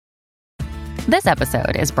This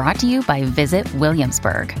episode is brought to you by Visit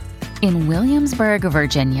Williamsburg. In Williamsburg,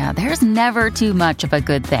 Virginia, there's never too much of a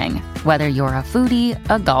good thing. Whether you're a foodie,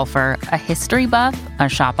 a golfer, a history buff, a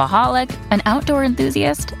shopaholic, an outdoor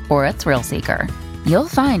enthusiast, or a thrill seeker, you'll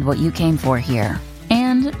find what you came for here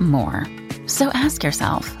and more. So ask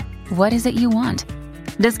yourself, what is it you want?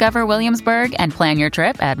 Discover Williamsburg and plan your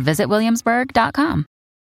trip at visitwilliamsburg.com.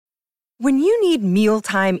 When you need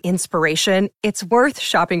mealtime inspiration, it's worth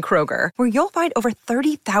shopping Kroger, where you'll find over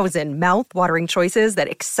 30,000 mouth-watering choices that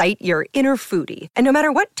excite your inner foodie. And no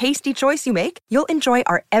matter what tasty choice you make, you'll enjoy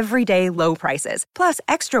our everyday low prices, plus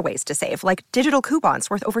extra ways to save, like digital coupons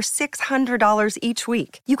worth over $600 each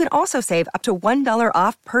week. You can also save up to $1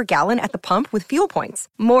 off per gallon at the pump with fuel points.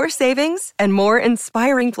 More savings and more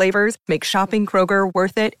inspiring flavors make shopping Kroger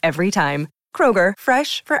worth it every time. Kroger,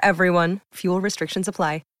 fresh for everyone. Fuel restrictions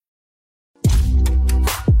apply.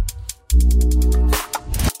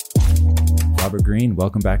 Robert Greene,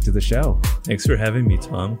 welcome back to the show. Thanks for having me,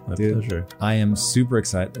 Tom. My pleasure. I am super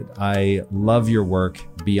excited. I love your work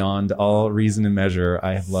beyond all reason and measure.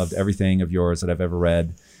 I have loved everything of yours that I've ever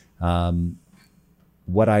read.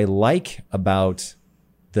 What I like about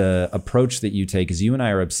the approach that you take is you and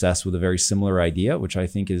I are obsessed with a very similar idea, which I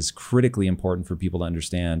think is critically important for people to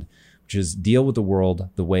understand, which is deal with the world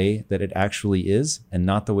the way that it actually is and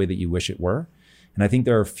not the way that you wish it were. And I think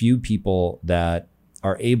there are few people that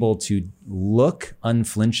are able to look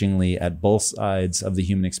unflinchingly at both sides of the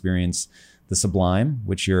human experience, the sublime,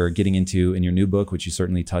 which you're getting into in your new book, which you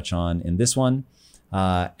certainly touch on in this one,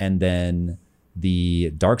 and then the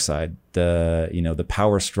dark side, the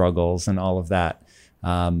power struggles and all of that.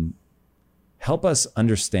 Help us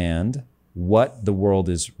understand what the world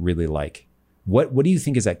is really like. What do you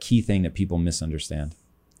think is that key thing that people misunderstand?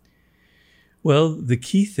 Well, the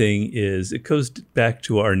key thing is it goes back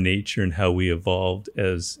to our nature and how we evolved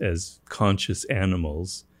as conscious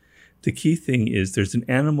animals. The key thing is there's an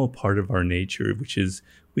animal part of our nature, which is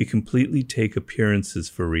we completely take appearances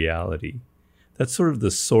for reality. That's sort of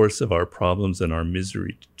the source of our problems and our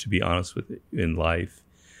misery, to be honest with it, in life.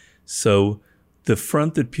 So the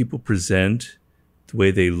front that people present, the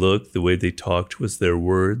way they look, the way they talk to us, their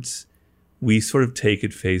words, we sort of take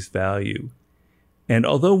at face value. And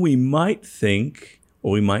although we might think,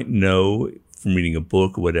 or we might know from reading a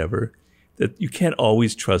book or whatever, that you can't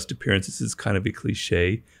always trust appearances, it's kind of a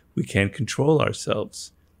cliche. We can't control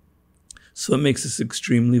ourselves. So it makes us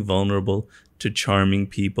extremely vulnerable to charming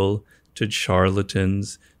people, to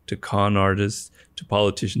charlatans, to con artists, to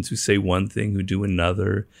politicians who say one thing, who do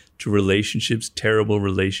another, to relationships, terrible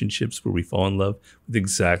relationships where we fall in love with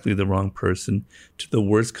exactly the wrong person, to the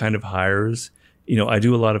worst kind of hirers. You know, I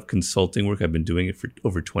do a lot of consulting work. I've been doing it for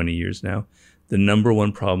over 20 years now. The number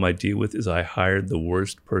one problem I deal with is I hired the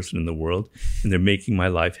worst person in the world and they're making my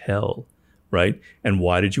life hell, right? And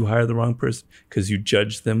why did you hire the wrong person? Because you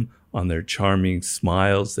judged them on their charming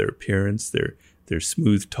smiles, their appearance, their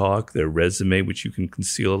smooth talk, their resume, which you can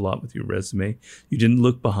conceal a lot with your resume. You didn't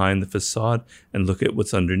look behind the facade and look at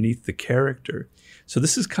what's underneath the character. So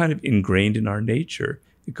this is kind of ingrained in our nature.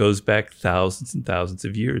 It goes back thousands and thousands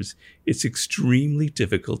of years. It's extremely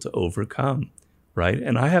difficult to overcome, right?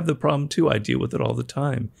 And I have the problem too. I deal with it all the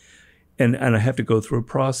time. And I have to go through a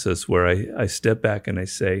process where I step back and I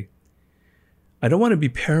say, I don't want to be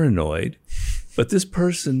paranoid, but this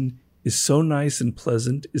person is so nice and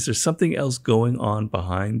pleasant. Is there something else going on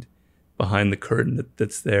behind the curtain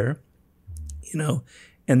that's there? You know?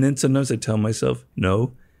 And then sometimes I tell myself,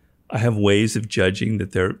 no, I have ways of judging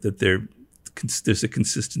that there's a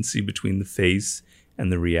consistency between the face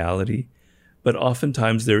and the reality. But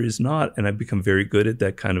oftentimes there is not. And I've become very good at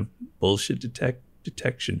that kind of bullshit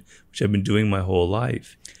detection, which I've been doing my whole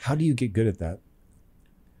life. How do you get good at that?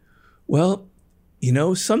 Well, you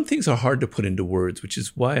know, some things are hard to put into words, which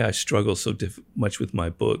is why I struggle so much with my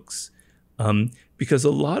books. Because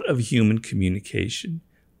a lot of human communication,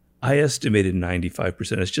 I estimated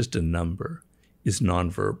 95%, it's just a number, is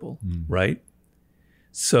nonverbal, right?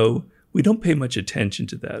 So we don't pay much attention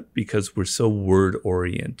to that because we're so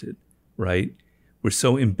word-oriented, right? We're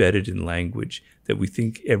so embedded in language that we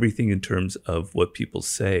think everything in terms of what people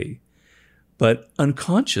say. But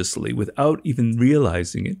unconsciously, without even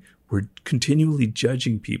realizing it, we're continually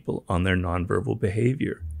judging people on their nonverbal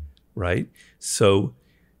behavior, right? So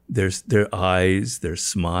their eyes, their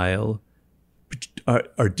smile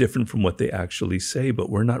are different from what they actually say, but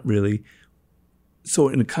we're not really. So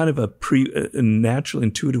in a kind of a natural,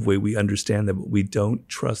 intuitive way, we understand that, but we don't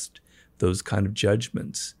trust those kind of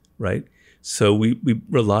judgments, right? So we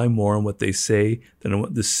rely more on what they say than on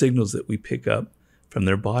what the signals that we pick up from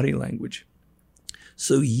their body language.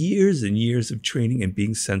 So years and years of training and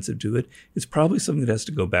being sensitive to it, it's probably something that has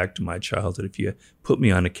to go back to my childhood. If you put me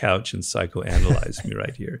on a couch and psychoanalyze me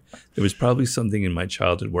right here, there was probably something in my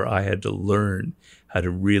childhood where I had to learn how to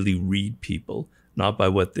really read people, not by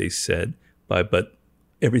what they said, but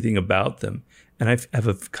everything about them. And I have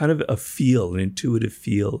a kind of a feel, an intuitive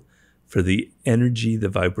feel for the energy, the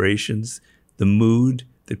vibrations, the mood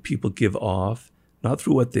that people give off, not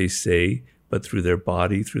through what they say, but through their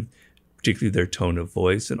body, through particularly their tone of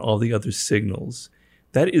voice and all the other signals.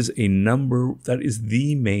 That is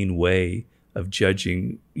the main way of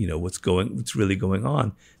judging, what's really going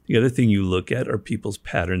on. The other thing you look at are people's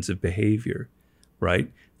patterns of behavior,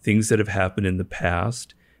 right? Things that have happened in the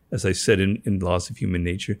past. As I said in Laws of Human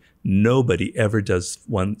Nature, nobody ever does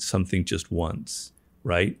something just once,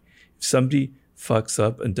 right? If somebody fucks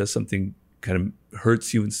up and does something kind of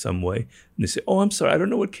hurts you in some way, and they say, "Oh, I'm sorry, I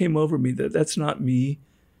don't know what came over me. That's not me."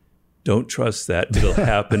 Don't trust that. It'll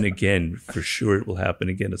happen again. For sure, it will happen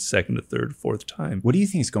again a second, a third, fourth time. What do you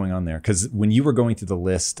think is going on there? Because when you were going through the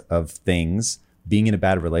list of things, being in a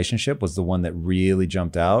bad relationship was the one that really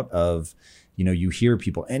jumped out of, you hear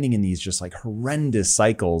people ending in these just like horrendous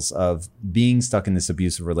cycles of being stuck in this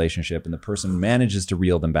abusive relationship, and the person manages to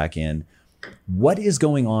reel them back in. What is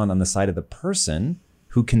going on the side of the person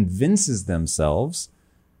who convinces themselves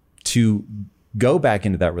to go back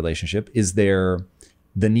into that relationship? Is there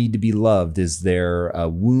the need to be loved? Is there a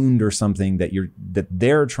wound or something that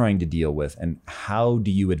they're trying to deal with? And how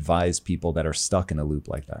do you advise people that are stuck in a loop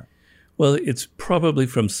like that? Well, it's probably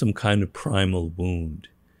from some kind of primal wound,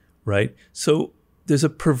 right? So there's a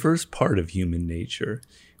perverse part of human nature,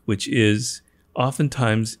 which is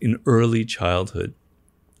oftentimes in early childhood,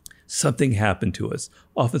 something happened to us,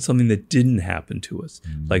 often something that didn't happen to us,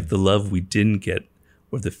 like the love we didn't get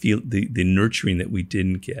or the nurturing that we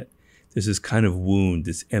didn't get. There's this kind of wound,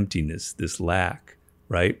 this emptiness, this lack,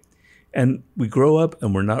 right? And we grow up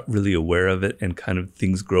and we're not really aware of it, and kind of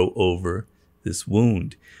things grow over this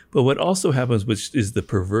wound. But what also happens, which is the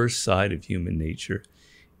perverse side of human nature,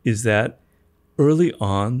 is that early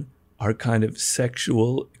on, our kind of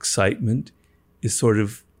sexual excitement is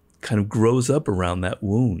kind of grows up around that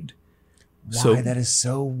wound. Why? That is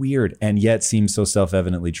so weird, and yet seems so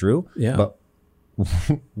self-evidently true. Yeah. But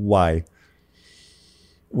why?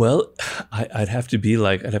 Well, I'd have to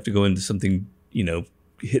go into something,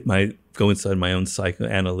 go inside my own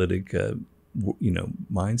psychoanalytic,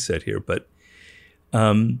 mindset here. But,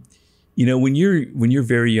 when you're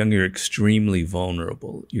very young, you're extremely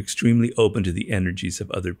vulnerable. You're extremely open to the energies of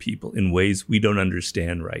other people in ways we don't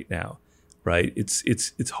understand right now, right?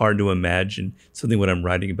 It's hard to imagine something what I'm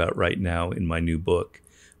writing about right now in my new book.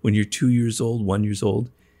 When you're 2 years old, 1 year old,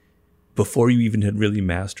 before you even had really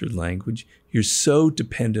mastered language, you're so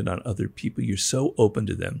dependent on other people. You're so open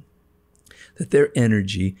to them that their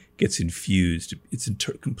energy gets infused. It's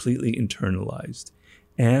completely internalized.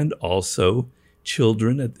 And also,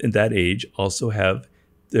 children at that age also have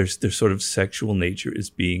their sort of sexual nature is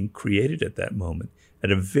being created at that moment,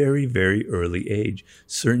 at a very, very early age.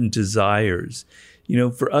 Certain desires.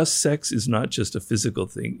 For us, sex is not just a physical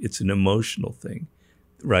thing. It's an emotional thing,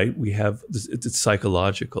 right? It's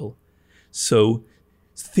psychological. So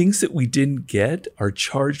things that we didn't get are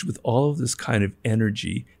charged with all of this kind of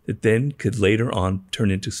energy that then could later on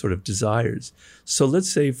turn into sort of desires. So let's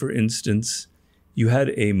say, for instance, you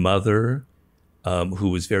had a mother who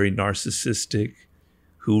was very narcissistic,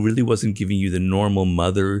 who really wasn't giving you the normal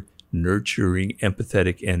mother, nurturing,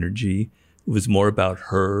 empathetic energy. It was more about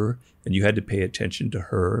her, and you had to pay attention to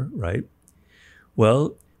her, right?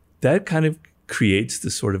 Well, that kind of creates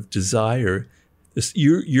the sort of desire.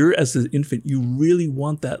 You're as an infant, you really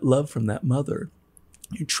want that love from that mother.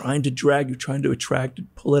 You're trying to attract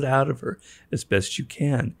it, pull it out of her as best you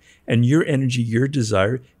can. And your energy, your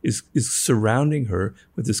desire is surrounding her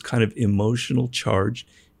with this kind of emotional charged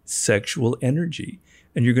sexual energy.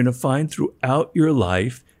 And you're going to find throughout your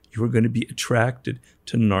life, you are going to be attracted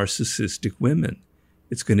to narcissistic women.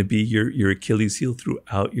 It's going to be your Achilles heel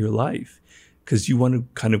throughout your life, because you want to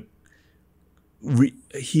kind of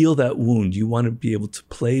heal that wound. You want to be able to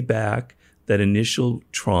play back that initial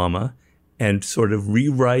trauma and sort of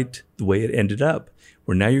rewrite the way it ended up,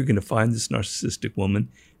 where now you're going to find this narcissistic woman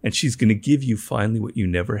and she's going to give you finally what you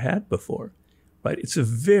never had before, right? It's a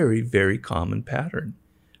very, very common pattern,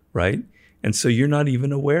 right? And so you're not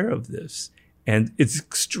even aware of this. And it's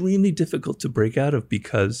extremely difficult to break out of,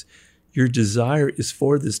 because your desire is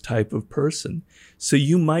for this type of person. So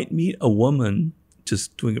you might meet a woman,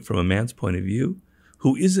 just doing it from a man's point of view,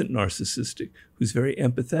 who isn't narcissistic, who's very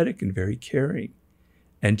empathetic and very caring.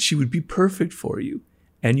 And she would be perfect for you.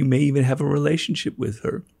 And you may even have a relationship with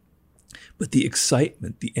her. But the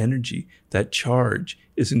excitement, the energy, that charge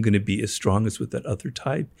isn't going to be as strong as with that other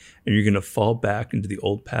type. And you're going to fall back into the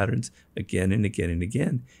old patterns again and again and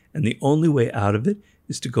again. And the only way out of it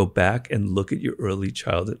is to go back and look at your early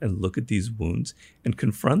childhood and look at these wounds and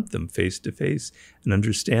confront them face to face and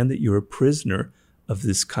understand that you're a prisoner of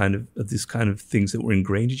this kind of things that were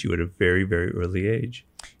ingrained in you at a very, very early age.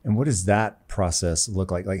 And what does that process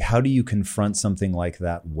look like? Like, how do you confront something like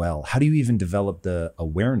that well? How do you even develop the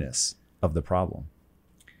awareness of the problem?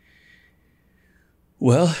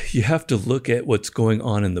 Well, you have to look at what's going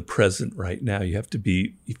on in the present right now. You have to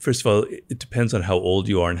be, first of all, it depends on how old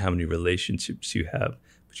you are and how many relationships you have,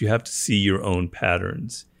 but you have to see your own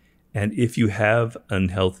patterns. And if you have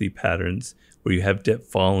unhealthy patterns where you have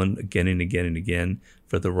fallen again and again and again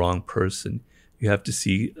for the wrong person, you have to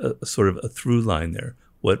see a sort of a through line there.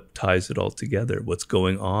 What ties it all together? What's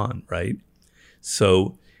going on, right?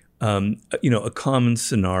 So, a common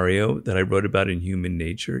scenario that I wrote about in Human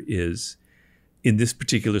Nature is, in this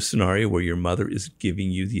particular scenario where your mother is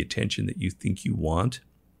giving you the attention that you think you want,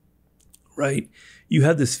 right? You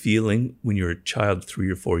have this feeling when you're a child, 3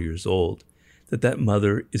 or 4 years old, that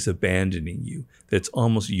mother is abandoning you, that it's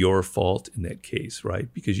almost your fault in that case,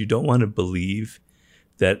 right? Because you don't want to believe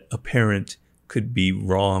that a parent could be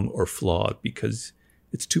wrong or flawed because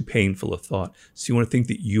it's too painful a thought. So you want to think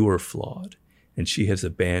that you are flawed and she has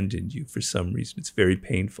abandoned you for some reason. It's very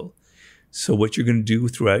painful. So what you're going to do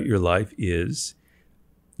throughout your life is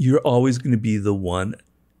you're always going to be the one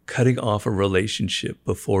cutting off a relationship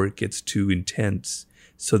before it gets too intense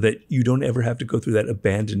so that you don't ever have to go through that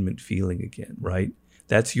abandonment feeling again, right?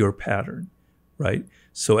 That's your pattern, right?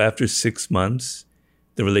 So after 6 months,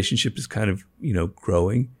 the relationship is kind of,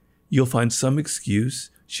 growing. You'll find some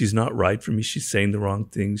excuse. She's not right for me. She's saying the wrong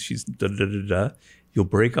things. She's da-da-da-da. You'll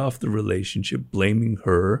break off the relationship, blaming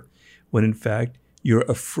her, when in fact, you're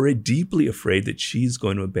deeply afraid that she's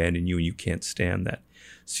going to abandon you and you can't stand that.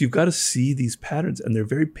 So you've got to see these patterns, and they're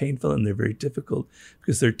very painful and they're very difficult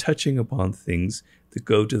because they're touching upon things that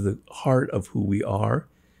go to the heart of who we are.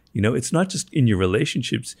 It's not just in your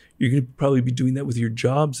relationships. You're going to probably be doing that with your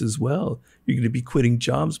jobs as well. You're going to be quitting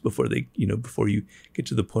jobs before you get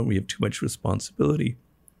to the point where you have too much responsibility.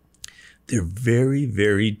 They're very,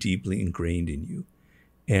 very deeply ingrained in you,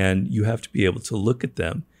 and you have to be able to look at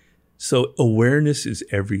them. So awareness is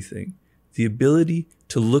everything. The ability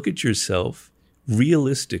to look at yourself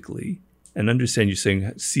realistically and understand, you're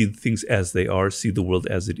saying, see things as they are, see the world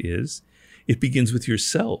as it is. It begins with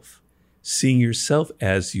yourself, seeing yourself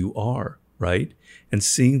as you are, right? And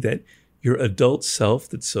seeing that your adult self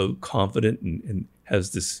that's so confident and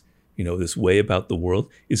has this, this way about the world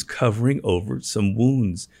is covering over some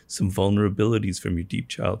wounds, some vulnerabilities from your deep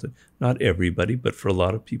childhood. Not everybody, but for a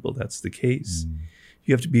lot of people, that's the case.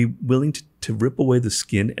 You have to be willing to rip away the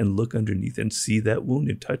skin and look underneath and see that wound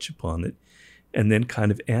and touch upon it, and then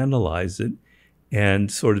kind of analyze it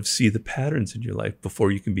and sort of see the patterns in your life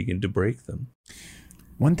before you can begin to break them.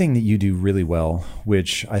 One thing that you do really well,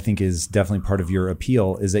 which I think is definitely part of your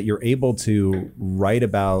appeal, is that you're able to write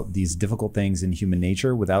about these difficult things in human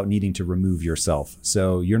nature without needing to remove yourself.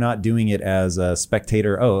 So you're not doing it as a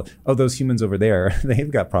spectator. Oh, those humans over there,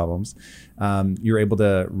 they've got problems. You're able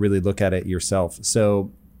to really look at it yourself.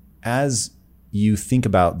 So as you think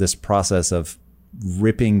about this process of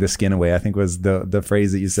ripping the skin away, I think was the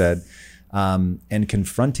phrase that you said, and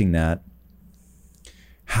confronting that,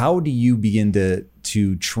 how do you begin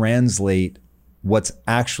to translate what's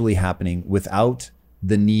actually happening without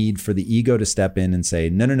the need for the ego to step in and say,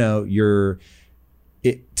 no,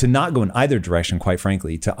 to not go in either direction, quite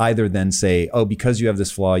frankly, to either then say, oh, because you have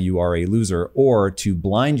this flaw, you are a loser, or to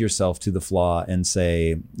blind yourself to the flaw and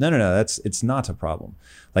say, no, it's not a problem.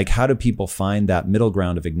 Like, how do people find that middle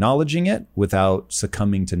ground of acknowledging it without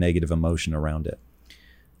succumbing to negative emotion around it?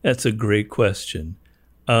 That's a great question.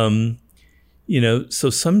 So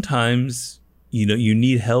sometimes, you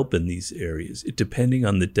need help in these areas, depending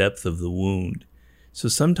on the depth of the wound. So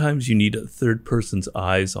sometimes you need a third person's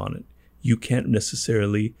eyes on it. You can't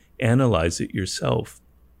necessarily analyze it yourself,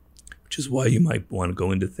 which is why you might want to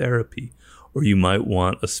go into therapy, or you might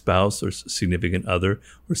want a spouse or significant other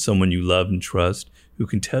or someone you love and trust who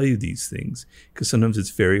can tell you these things, because sometimes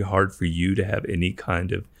it's very hard for you to have any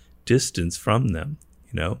kind of distance from them,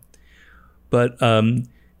 But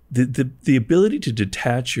the ability to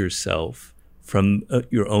detach yourself from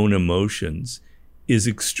your own emotions is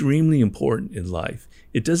extremely important in life.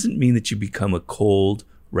 It doesn't mean that you become a cold,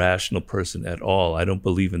 rational person at all. I don't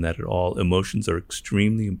believe in that at all. Emotions are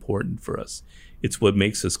extremely important for us. It's what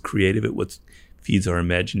makes us creative. It's what feeds our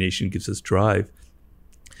imagination, gives us drive.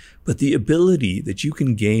 But the ability that you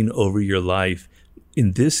can gain over your life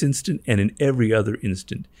in this instant and in every other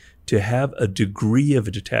instant, to have a degree of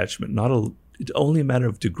a detachment, it's only a matter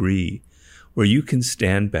of degree, where you can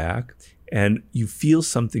stand back and you feel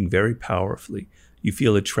something very powerfully. You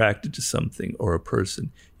feel attracted to something or a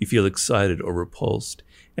person. You feel excited or repulsed.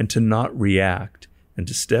 And to not react and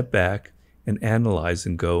to step back and analyze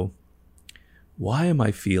and go, why am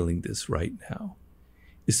I feeling this right now?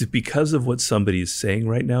 Is it because of what somebody is saying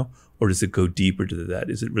right now? Or does it go deeper to that?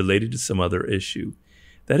 Is it related to some other issue?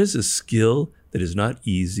 That is a skill that is not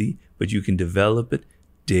easy, but you can develop it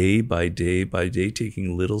day by day by day,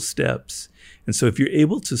 taking little steps. And so if you're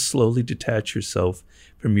able to slowly detach yourself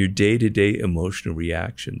from your day-to-day emotional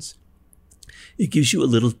reactions, it gives you a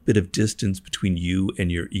little bit of distance between you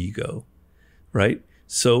and your ego, right?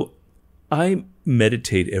 So I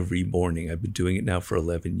meditate every morning. I've been doing it now for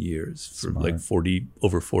 11 years, for Smart. like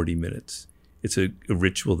over 40 minutes. It's a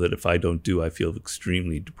ritual that if I don't do, I feel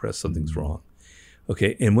extremely depressed. Something's wrong.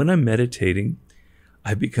 Okay. And when I'm meditating,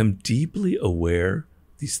 I become deeply aware.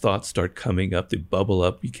 These thoughts start coming up. They bubble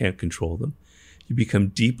up. You can't control them. You become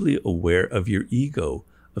deeply aware of your ego,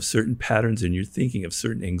 of certain patterns in your thinking, of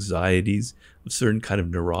certain anxieties, of certain kind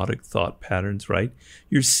of neurotic thought patterns, right?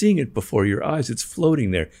 You're seeing it before your eyes. It's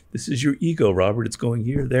floating there. This is your ego, Robert. It's going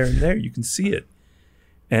here, there, and there. You can see it.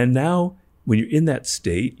 And now when you're in that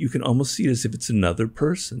state, you can almost see it as if it's another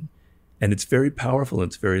person. And it's very powerful and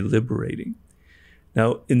it's very liberating.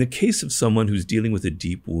 Now, in the case of someone who's dealing with a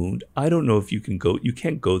deep wound, I don't know if you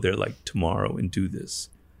can't go there like tomorrow and do this.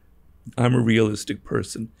 I'm a realistic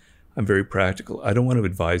person. I'm very practical. I don't want to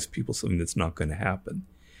advise people something that's not going to happen.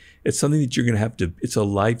 It's something that you're going to have to, it's a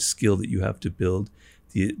life skill that you have to build,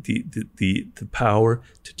 the power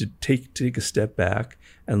to take a step back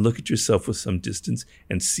and look at yourself with some distance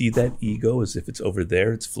and see that ego as if it's over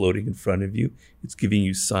there. It's floating in front of you. It's giving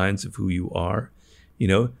you signs of who you are. You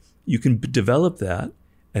know, you can develop that,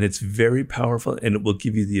 and it's very powerful, and it will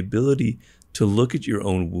give you the ability to look at your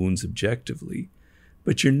own wounds objectively.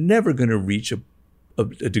 But you're never going to reach a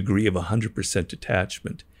degree of 100%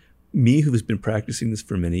 detachment. Me, who has been practicing this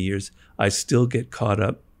for many years, I still get caught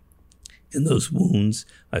up in those wounds.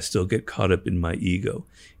 I still get caught up in my ego.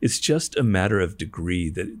 It's just a matter of degree.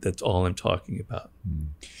 That's all I'm talking about.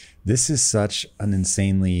 This is such an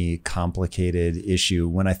insanely complicated issue.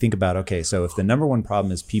 When I think about, okay, so if the number one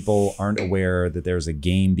problem is people aren't aware that there's a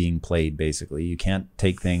game being played, basically, you can't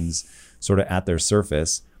take things sort of at their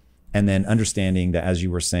surface. And then understanding that, as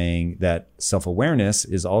you were saying, that self-awareness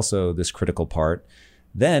is also this critical part.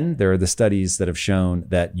 Then there are the studies that have shown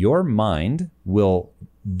that your mind will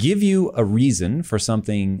give you a reason for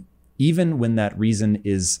something, even when that reason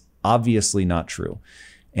is obviously not true.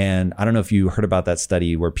 And I don't know if you heard about that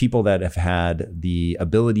study where people that have had the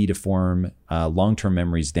ability to form long-term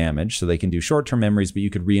memories damaged, so they can do short-term memories, but you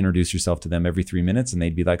could reintroduce yourself to them every 3 minutes and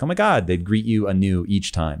they'd be like, oh my God, they'd greet you anew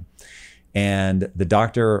each time. And the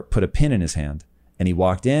doctor put a pin in his hand and he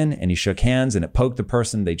walked in and he shook hands and it poked the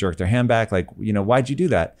person. They jerked their hand back like, you know, why'd you do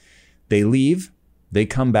that? They leave, they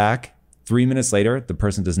come back 3 minutes later. The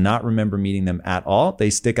person does not remember meeting them at all. They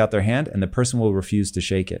stick out their hand and the person will refuse to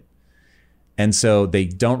shake it. And so they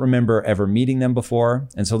don't remember ever meeting them before.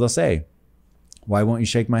 And so they'll say, why won't you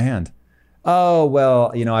shake my hand? Oh,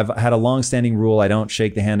 well, you know, I've had a long-standing rule. I don't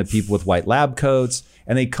shake the hand of people with white lab coats.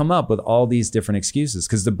 And they come up with all these different excuses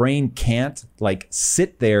because the brain can't like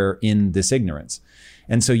sit there in this ignorance.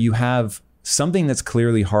 And so you have something that's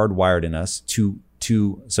clearly hardwired in us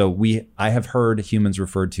I have heard humans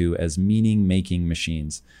referred to as meaning-making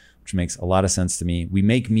machines, which makes a lot of sense to me. We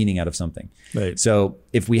make meaning out of something. Right. So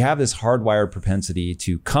if we have this hardwired propensity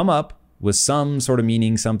to come up with some sort of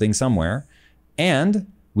meaning, something somewhere,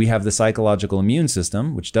 and we have the psychological immune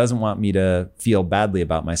system, which doesn't want me to feel badly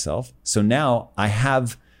about myself. So now I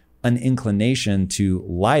have an inclination to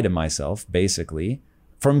lie to myself, basically,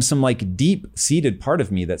 from some like deep-seated part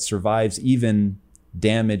of me that survives even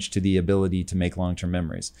damage to the ability to make long-term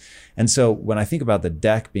memories. And so when I think about the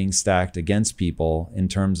deck being stacked against people in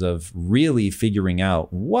terms of really figuring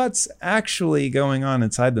out what's actually going on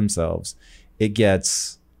inside themselves, it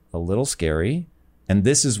gets a little scary. And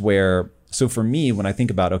this is where, so for me, when I think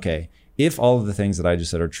about, okay, if all of the things that I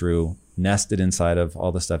just said are true, nested inside of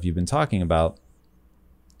all the stuff you've been talking about,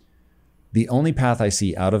 the only path I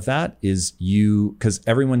see out of that is because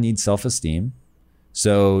everyone needs self-esteem.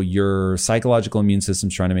 So your psychological immune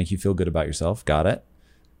system's trying to make you feel good about yourself. Got it.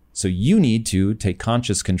 So you need to take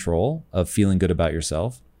conscious control of feeling good about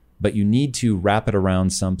yourself, but you need to wrap it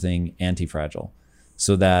around something anti-fragile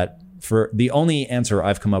so that for the only answer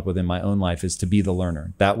I've come up with in my own life is to be the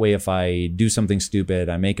learner. That way, if I do something stupid,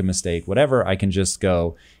 I make a mistake, whatever, I can just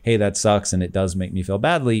go, hey, that sucks. And it does make me feel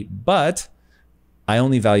badly, but I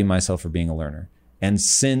only value myself for being a learner. And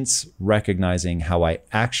since recognizing how I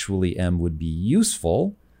actually am would be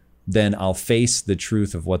useful, then I'll face the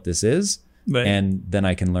truth of what this is, Right. and then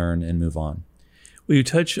I can learn and move on. Well, you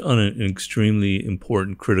touch on an extremely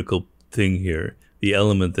important, critical thing here, the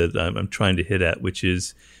element that I'm trying to hit at, which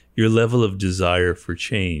is your level of desire for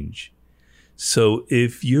change. So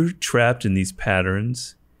if you're trapped in these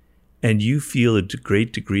patterns and you feel a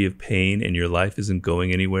great degree of pain and your life isn't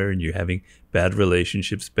going anywhere and you're having bad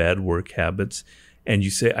relationships, bad work habits, and you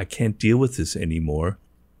say, I can't deal with this anymore,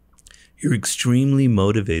 you're extremely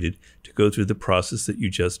motivated to go through the process that you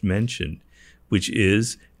just mentioned, which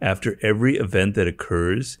is after every event that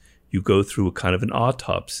occurs, you go through a kind of an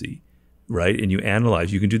autopsy, right? And you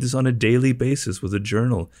analyze. You can do this on a daily basis with a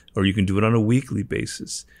journal, or you can do it on a weekly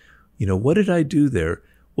basis. You know, what did I do there?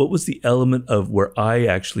 What was the element of where I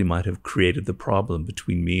actually might have created the problem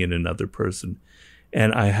between me and another person?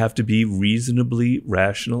 And I have to be reasonably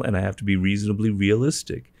rational, and I have to be reasonably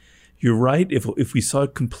realistic. You're right. If we saw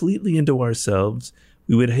completely into ourselves,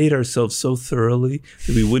 we would hate ourselves so thoroughly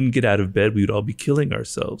that we wouldn't get out of bed. We would all be killing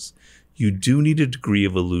ourselves. You do need a degree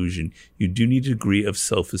of illusion. You do need a degree of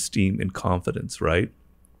self-esteem and confidence, right?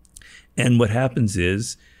 And what happens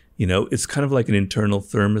is, you know, it's kind of like an internal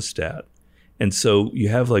thermostat. And so you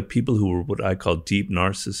have like people who are what I call deep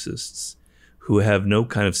narcissists, who have no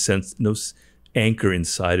kind of sense, no anchor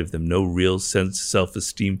inside of them, no real sense of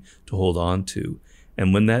self-esteem to hold on to.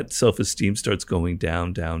 And when that self-esteem starts going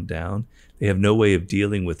down, down, down, they have no way of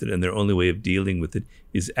dealing with it. And their only way of dealing with it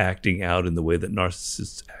is acting out in the way that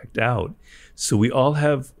narcissists act out. So we all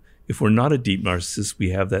have, if we're not a deep narcissist,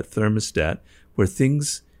 we have that thermostat where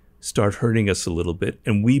things start hurting us a little bit,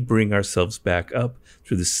 and we bring ourselves back up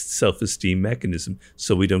through this self-esteem mechanism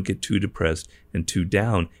so we don't get too depressed and too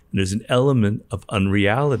down. And there's an element of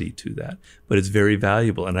unreality to that, but it's very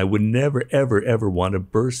valuable. And I would never, ever, ever want to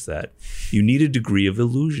burst that. You need a degree of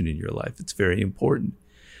illusion in your life. It's very important.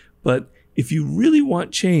 But if you really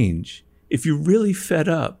want change, if you're really fed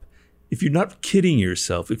up, if you're not kidding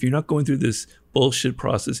yourself, if you're not going through this bullshit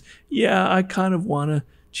process, yeah, I kind of want to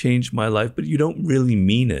change my life, but you don't really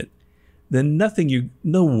mean it, then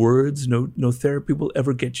no words, no therapy will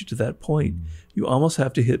ever get you to that point. You almost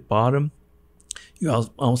have to hit bottom. You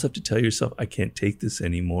almost have to tell yourself, I can't take this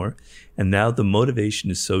anymore. And now the motivation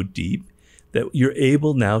is so deep that you're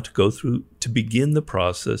able now to begin the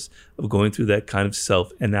process of going through that kind of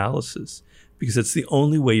self-analysis, because it's the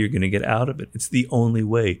only way you're going to get out of it. It's the only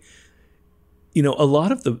way. You know, a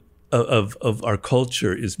lot of our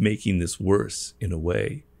culture is making this worse in a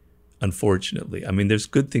way, unfortunately. I mean, there's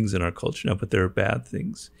good things in our culture now, but there are bad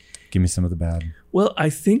things. Give me some of the bad. Well, I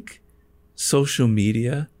think social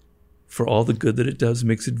media, for all the good that it does,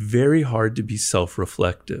 makes it very hard to be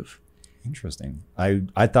self-reflective. Interesting.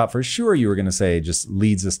 I thought for sure you were going to say it just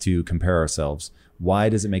leads us to compare ourselves. Why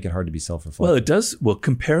does it make it hard to be self-reflective? Well, it does. Well,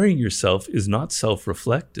 comparing yourself is not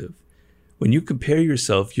self-reflective. When you compare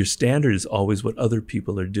yourself, your standard is always what other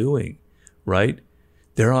people are doing, right?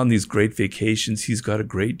 They're on these great vacations. He's got a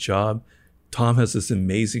great job. Tom has this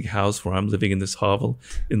amazing house where I'm living in this hovel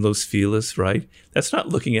in Los Feliz, right? That's not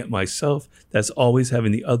looking at myself. That's always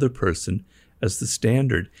having the other person as the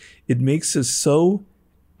standard. It makes us so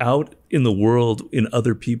out in the world, in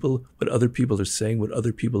other people, what other people are saying, what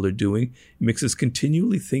other people are doing. It makes us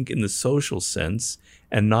continually think in the social sense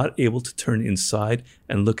and not able to turn inside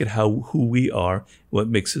and look at who we are, what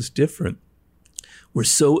makes us different. We're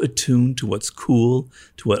so attuned to what's cool,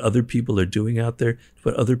 to what other people are doing out there, to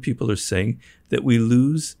what other people are saying, that we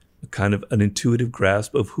lose a kind of an intuitive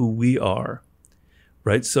grasp of who we are,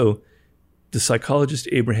 right? So the psychologist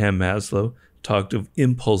Abraham Maslow talked of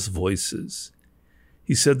impulse voices.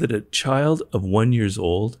 He said that a child of 1 year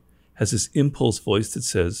old has this impulse voice that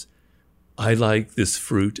says, I like this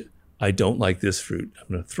fruit. I don't like this fruit. I'm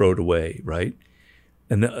going to throw it away, right?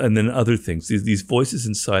 And then other things, these voices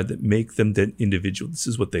inside that make them that individual. This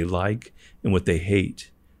is what they like and what they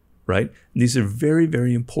hate, right? And these are very,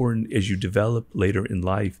 very important as you develop later in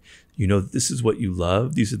life. You know, this is what you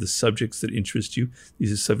love. These are the subjects that interest you.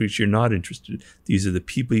 These are subjects you're not interested in. These are the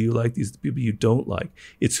people you like. These are the people you don't like.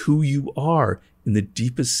 It's who you are in the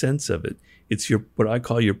deepest sense of it. It's what I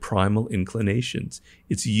call your primal inclinations.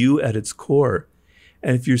 It's you at its core.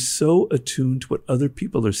 And if you're so attuned to what other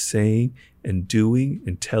people are saying and doing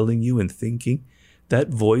and telling you and thinking, that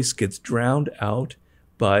voice gets drowned out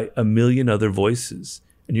by a million other voices,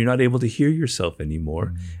 and you're not able to hear yourself anymore.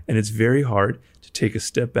 Mm-hmm. And it's very hard to take a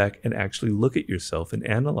step back and actually look at yourself and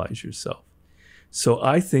analyze yourself. So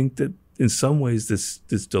I think that in some ways this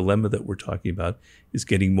dilemma that we're talking about is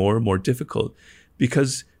getting more and more difficult,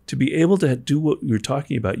 because To be able to do what you're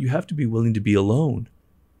talking about, you have to be willing to be alone.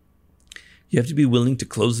 You have to be willing to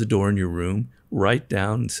close the door in your room, write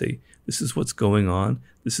down and say, this is what's going on.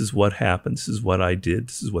 This is what happened. This is what I did.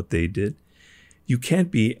 This is what they did. You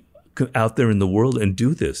can't be out there in the world and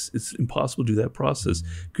do this. It's impossible to do that process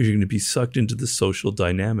because you're going to be sucked into the social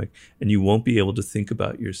dynamic and you won't be able to think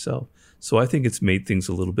about yourself. So I think it's made things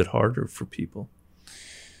a little bit harder for people.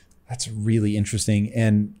 That's really interesting.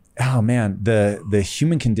 And oh man, the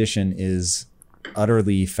human condition is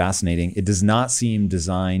utterly fascinating. It does not seem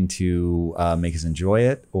designed to make us enjoy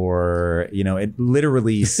it, or, you know, it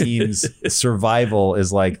literally seems survival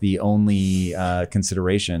is like the only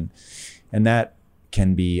consideration. And that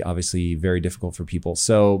can be obviously very difficult for people.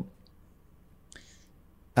 So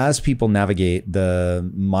as people navigate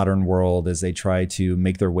the modern world, as they try to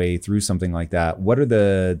make their way through something like that, what are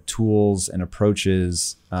the tools and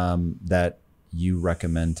approaches that you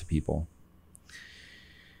recommend to people?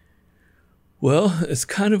 Well, it's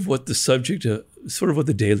kind of what the subject of, sort of what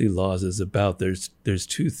the Daily Laws is about. There's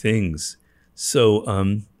two things.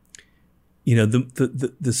 So, you know,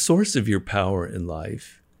 the source of your power in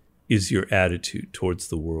life is your attitude towards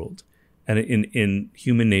the world. And in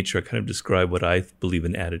human nature, I kind of describe what I believe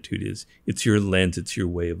an attitude is. It's your lens. It's your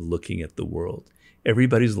way of looking at the world.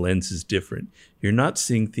 Everybody's lens is different. You're not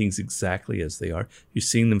seeing things exactly as they are. You're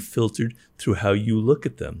seeing them filtered through how you look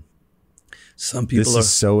at them. Some people This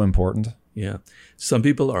is so important. Yeah. Some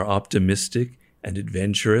people are optimistic and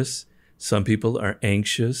adventurous. Some people are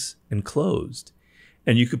anxious and closed.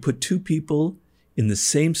 And you could put two people in the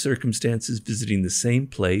same circumstances visiting the same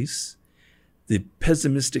place. The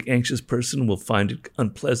pessimistic, anxious person will find it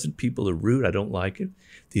unpleasant. People are rude. I don't like it.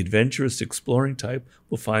 The adventurous, exploring type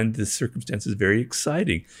will find the circumstances very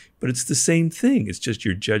exciting. But it's the same thing. It's just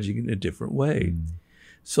you're judging it in a different way.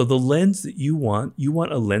 So the lens that you want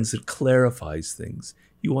a lens that clarifies things.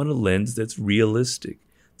 You want a lens that's realistic,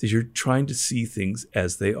 that you're trying to see things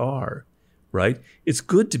as they are, right? It's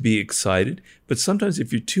good to be excited, but sometimes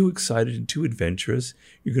if you're too excited and too adventurous,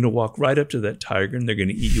 you're going to walk right up to that tiger and they're going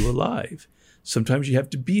to eat you alive. Sometimes you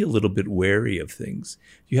have to be a little bit wary of things.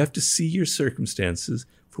 You have to see your circumstances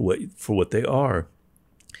for what they are.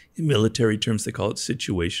 In military terms, they call it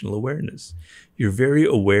situational awareness. You're very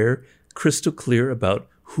aware, crystal clear about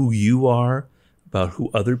who you are, about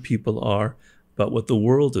who other people are, about what the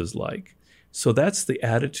world is like. So that's the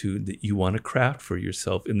attitude that you want to craft for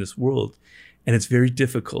yourself in this world. And it's very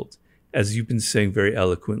difficult. As you've been saying very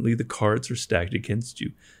eloquently, the cards are stacked against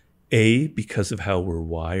you. Because of how we're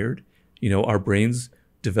wired. You know, our brains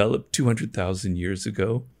developed 200,000 years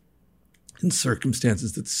ago in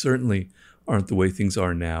circumstances that certainly aren't the way things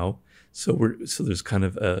are now. So there's kind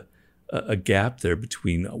of a gap there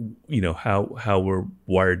between, you know, how we're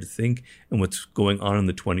wired to think and what's going on in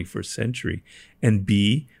the 21st century. And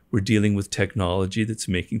B, we're dealing with technology that's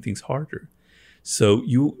making things harder. So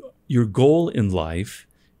your goal in life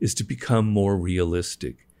is to become more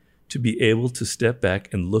realistic, to be able to step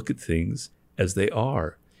back and look at things as they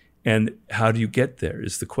are. And how do you get there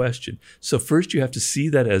is the question. So first you have to see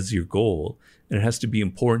that as your goal, and it has to be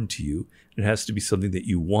important to you. It has to be something that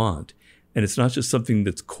you want. And it's not just something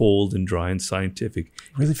that's cold and dry and scientific.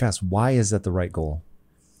 Really fast, why is that the right goal?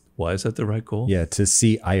 Why is that the right goal? Yeah, to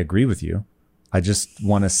see, I agree with you. I just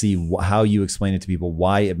want to see how you explain it to people,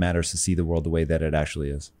 why it matters to see the world the way that it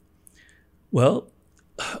actually is. Well,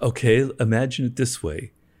 okay, imagine it this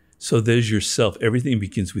way. So there's yourself. Everything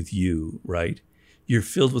begins with you, right? You're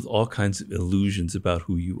filled with all kinds of illusions about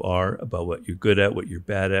who you are, about what you're good at, what you're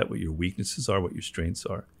bad at, what your weaknesses are, what your strengths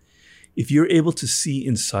are. If you're able to see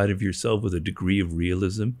inside of yourself with a degree of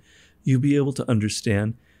realism, you'll be able to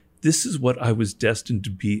understand, this is what I was destined to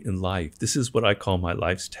be in life. This is what I call my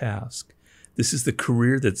life's task. This is the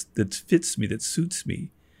career that fits me, that suits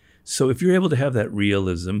me. So if you're able to have that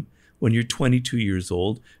realism, when you're 22 years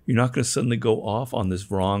old, you're not going to suddenly go off on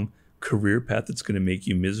this wrong career path that's going to make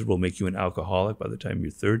you miserable, make you an alcoholic by the time you're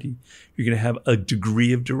 30. You're going to have a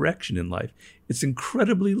degree of direction in life. It's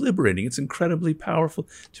incredibly liberating. It's incredibly powerful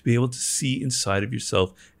to be able to see inside of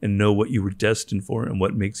yourself and know what you were destined for and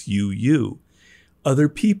what makes you, you. Other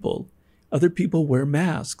people wear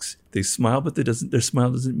masks. They smile, but their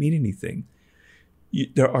smile doesn't mean anything.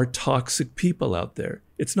 There are toxic people out there.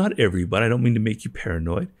 It's not everybody. I don't mean to make you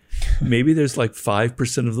paranoid. Maybe there's like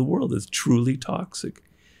 5% of the world that's truly toxic.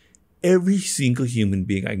 Every single human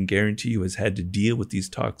being, I can guarantee you, has had to deal with these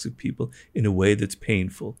toxic people in a way that's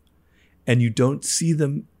painful. And you don't see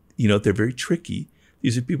them, you know, they're very tricky.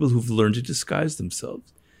 These are people who've learned to disguise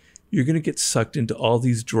themselves. You're going to get sucked into all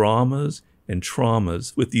these dramas and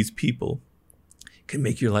traumas with these people can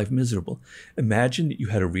make your life miserable. Imagine that you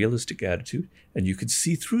had a realistic attitude and you could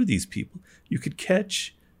see through these people. You could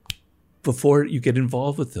catch, before you get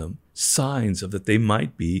involved with them, signs of that they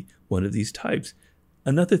might be one of these types.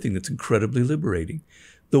 Another thing that's incredibly liberating,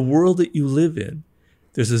 the world that you live in,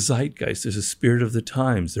 there's a zeitgeist, there's a spirit of the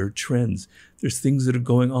times, there are trends, there's things that are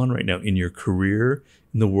going on right now in your career,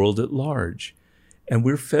 in the world at large. And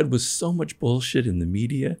we're fed with so much bullshit in the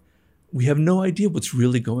media. We have no idea what's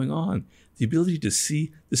really going on. The ability to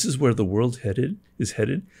see this is where the world is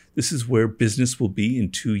headed. This is where business will be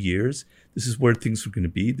in 2 years. This is where things are going to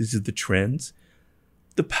be. These are the trends.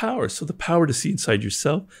 The power. So the power to see inside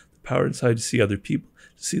yourself, the power inside to see other people,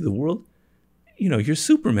 to see the world. You know, you're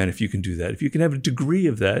Superman if you can do that. If you can have a degree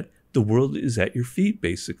of that, the world is at your feet,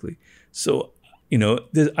 basically. So, you know,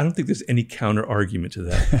 I don't think there's any counter argument to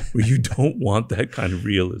that where you don't want that kind of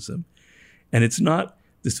realism. And it's not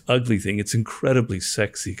this ugly thing. It's incredibly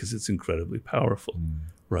sexy because it's incredibly powerful,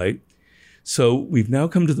 right? So we've now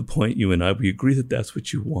come to the point, you and I, we agree that that's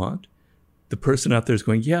what you want. The person out there is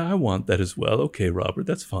going, yeah, I want that as well. Okay, Robert,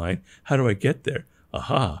 that's fine. How do I get there?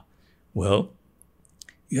 Aha. Well,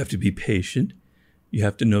 you have to be patient. You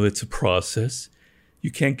have to know it's a process.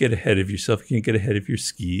 You can't get ahead of yourself. You can't get ahead of your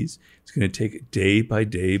skis. It's going to take it day by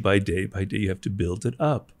day by day by day. You have to build it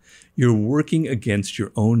up. You're working against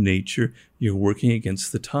your own nature. You're working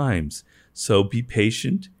against the times. So be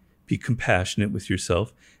patient, be compassionate with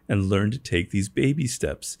yourself, and learn to take these baby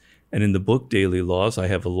steps. And in the book, Daily Laws, I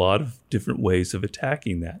have a lot of different ways of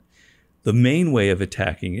attacking that. The main way of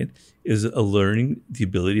attacking it is learning the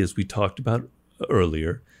ability, as we talked about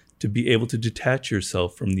earlier, to be able to detach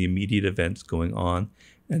yourself from the immediate events going on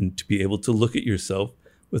and to be able to look at yourself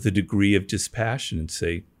with a degree of dispassion and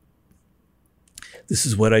say, this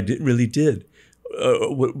is what I really did,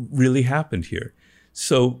 what really happened here.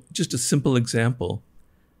 So just a simple example,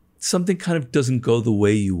 something kind of doesn't go the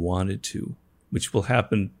way you want it to, which will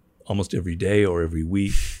happen almost every day or every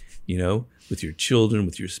week, you know, with your children,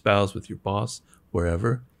 with your spouse, with your boss,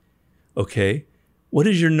 wherever. Okay, what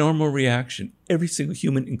is your normal reaction? Every single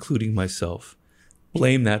human, including myself,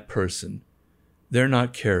 blame that person. They're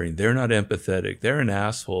not caring. They're not empathetic. They're an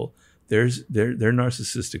asshole. They're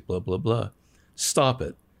narcissistic, blah, blah, blah. Stop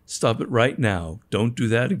it. Stop it right now. Don't do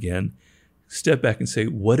that again. Step back and say,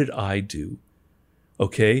 what did I do?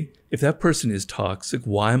 Okay? If that person is toxic,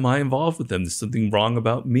 why am I involved with them? There's something wrong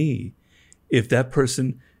about me. If that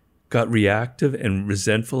person got reactive and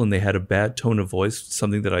resentful and they had a bad tone of voice,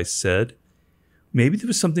 something that I said, maybe there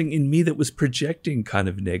was something in me that was projecting kind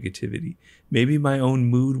of negativity. Maybe my own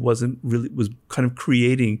mood was kind of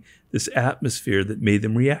creating this atmosphere that made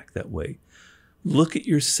them react that way. Look at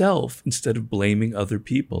yourself instead of blaming other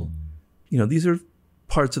people. You know, these are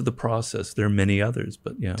parts of the process. There are many others,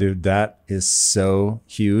 but yeah. Dude, that is so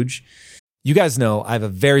huge. You guys know I have a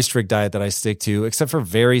very strict diet that I stick to, except for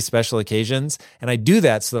very special occasions. And I do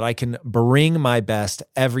that so that I can bring my best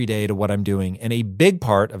every day to what I'm doing. And a big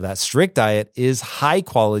part of that strict diet is high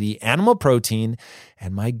quality animal protein,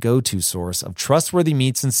 and my go-to source of trustworthy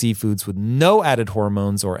meats and seafoods with no added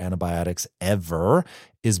hormones or antibiotics ever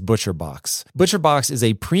is ButcherBox. ButcherBox is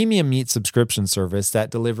a premium meat subscription service that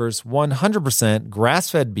delivers 100%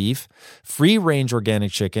 grass-fed beef, free-range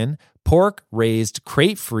organic chicken, pork raised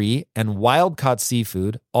crate-free, and wild-caught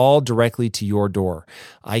seafood, all directly to your door.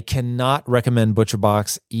 I cannot recommend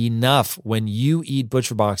ButcherBox enough. When you eat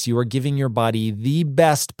ButcherBox, you are giving your body the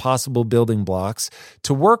best possible building blocks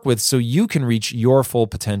to work with so you can reach your full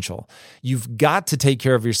potential. You've got to take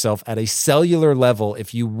care of yourself at a cellular level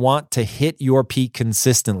if you want to hit your peak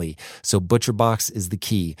consistently. So ButcherBox is the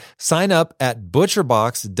key. Sign up at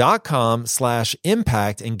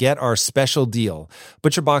butcherbox.com/impact and get our special deal.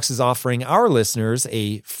 ButcherBox is offering our listeners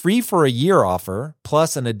a free for a year offer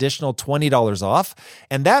plus an additional $20 off.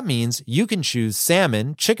 And that means you can choose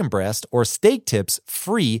salmon, chicken breast, or steak tips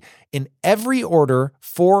free in every order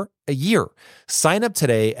for a year. Sign up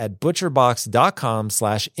today at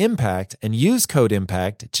butcherbox.com/impact and use code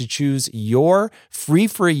IMPACT to choose your free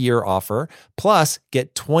for a year offer, plus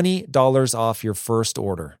get $20 off your first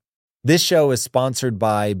order. This show is sponsored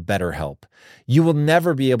by BetterHelp. You will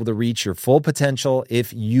never be able to reach your full potential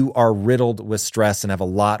if you are riddled with stress and have a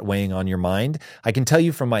lot weighing on your mind. I can tell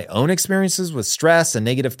you from my own experiences with stress and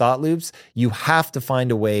negative thought loops, you have to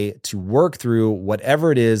find a way to work through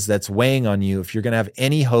whatever it is that's weighing on you if you're going to have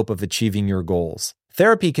any hope of achieving your goals.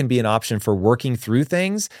 therapy can be an option for working through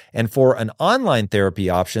things, and for an online therapy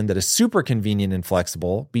option that is super convenient and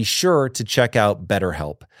flexible, be sure to check out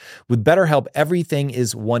BetterHelp. With BetterHelp, everything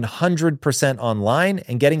is 100% online,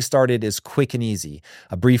 and getting started is quick and easy.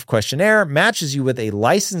 A brief questionnaire matches you with a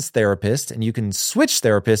licensed therapist, and you can switch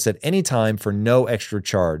therapists at any time for no extra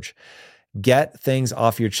charge. Get things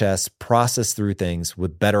off your chest, process through things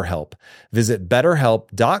with BetterHelp. Visit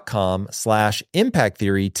betterhelp.com/impact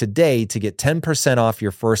theory today to get 10% off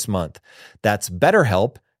your first month. That's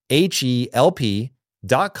BetterHelp,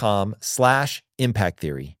 HELP.com/impact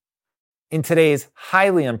theory. In today's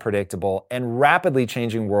highly unpredictable and rapidly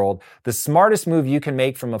changing world, the smartest move you can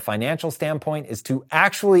make from a financial standpoint is to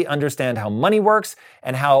actually understand how money works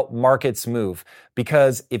and how markets move.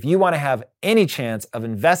 Because if you want to have any chance of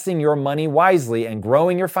investing your money wisely and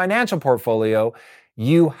growing your financial portfolio,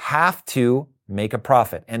 you have to make a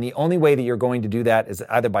profit. And the only way that you're going to do that is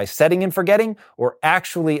either by setting and forgetting or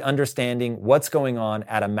actually understanding what's going on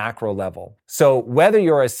at a macro level. So whether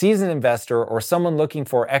you're a seasoned investor or someone looking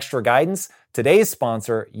for extra guidance, today's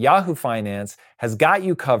sponsor, Yahoo Finance, has got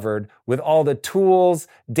you covered with all the tools,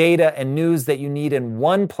 data, and news that you need in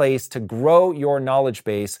one place to grow your knowledge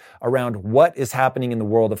base around what is happening in the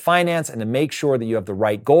world of finance and to make sure that you have the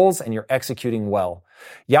right goals and you're executing well.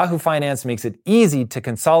 Yahoo Finance makes it easy to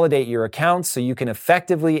consolidate your accounts so you can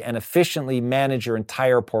effectively and efficiently manage your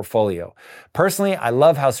entire portfolio. Personally, I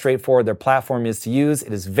love how straightforward their platform is to use.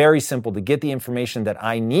 It is very simple to get the information that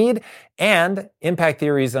I need, and Impact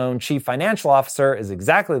Theory's own chief financial officer is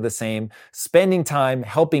exactly the same, spending time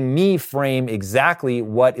helping me frame exactly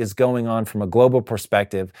what is going on from a global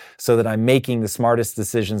perspective so that I'm making the smartest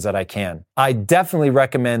decisions that I can. I definitely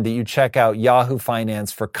recommend that you check out Yahoo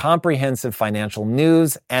Finance for comprehensive financial news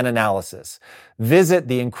and analysis. Visit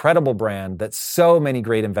the incredible brand that so many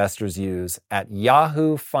great investors use at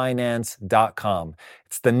yahoofinance.com.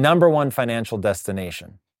 It's the #1 financial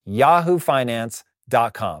destination.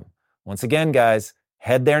 yahoofinance.com. Once again, guys,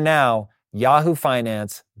 head there now,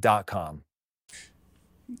 yahoofinance.com.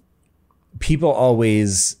 People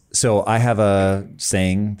always, so I have a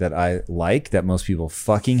saying that I like that most people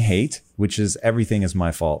fucking hate, which is everything is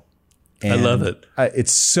my fault. And I love it.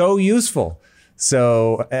 It's so useful.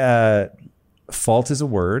 So fault is a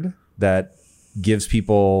word that gives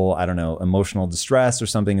people, I don't know, emotional distress or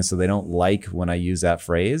something. And so they don't like when I use that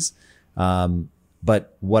phrase.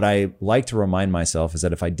 But what I like to remind myself is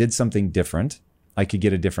that if I did something different, I could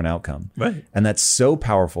get a different outcome. Right. And that's so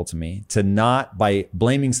powerful to me, to not, by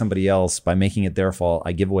blaming somebody else, by making it their fault,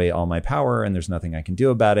 I give away all my power and there's nothing I can do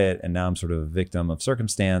about it. And now I'm sort of a victim of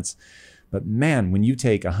circumstance. But man, when you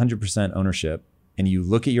take 100% ownership and you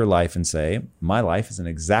look at your life and say, my life is an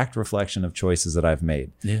exact reflection of choices that I've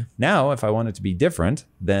made. Yeah. Now, if I want it to be different,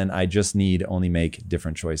 then I just need only make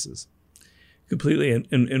different choices. Completely.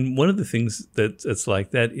 And one of the things that's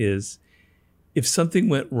like that is if something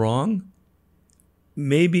went wrong,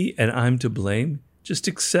 maybe, and I'm to blame, just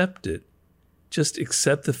accept it. Just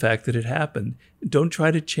accept the fact that it happened. Don't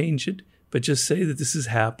try to change it, but just say that this has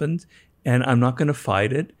happened and I'm not going to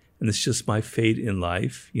fight it. And it's just my fate in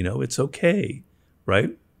life. You know, it's okay.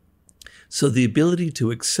 Right? So the ability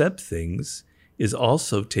to accept things is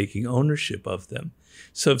also taking ownership of them.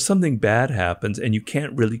 So if something bad happens and you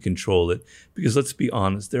can't really control it, because let's be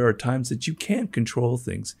honest, there are times that you can't control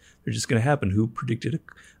things. They're just going to happen. Who predicted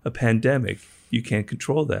a pandemic? You can't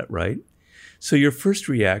control that, right? So your first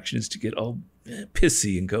reaction is to get all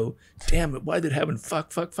pissy and go, damn it, why did it happen?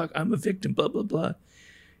 Fuck, I'm a victim, blah, blah, blah.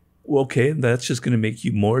 Well, okay, that's just going to make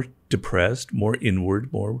you more depressed, more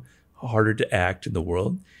inward, more harder to act in the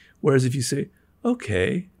world. Whereas if you say,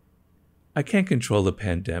 okay, I can't control the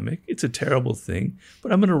pandemic. It's a terrible thing,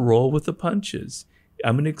 but I'm going to roll with the punches.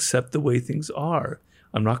 I'm going to accept the way things are.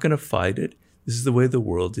 I'm not going to fight it. This is the way the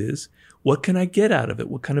world is. What can I get out of it?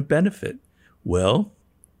 What kind of benefit? Well,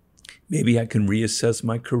 maybe I can reassess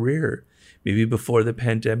my career. Maybe before the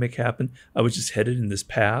pandemic happened, I was just headed in this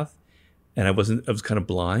path and I was kind of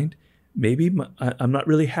blind. Maybe I'm not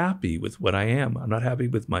really happy with what I am. I'm not happy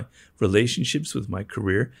with my relationships, with my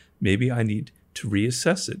career. Maybe I need to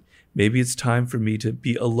reassess it. Maybe it's time for me to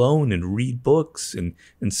be alone and read books and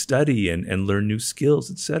study and learn new skills,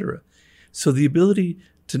 etc. So the ability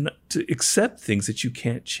to accept things that you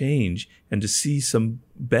can't change and to see some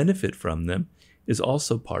benefit from them is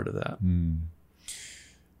also part of that.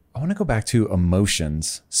 I want to go back to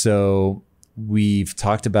emotions. So we've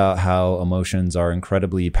talked about how emotions are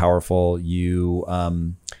incredibly powerful.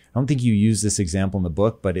 I don't think you use this example in the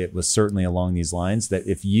book, but it was certainly along these lines that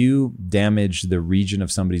if you damage the region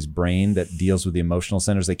of somebody's brain that deals with the emotional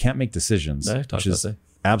centers, they can't make decisions, which is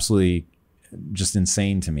absolutely just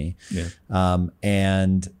insane to me. Yeah.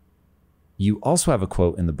 And you also have a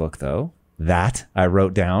quote in the book, though, that I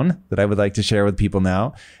wrote down that I would like to share with people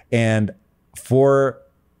now. And for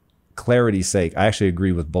clarity's sake, I actually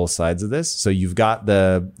agree with both sides of this. So you've got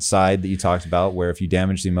the side that you talked about where if you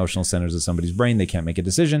damage the emotional centers of somebody's brain, they can't make a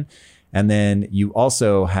decision. And then you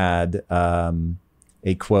also had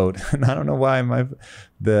a quote, and I don't know why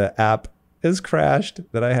the app is crashed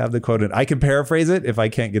that I have the quote in. I can paraphrase it if I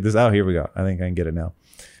can't get this out. Here we go. I think I can get it now.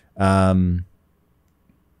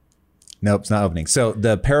 Nope, it's not opening. So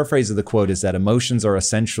the paraphrase of the quote is that emotions are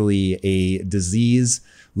essentially a disease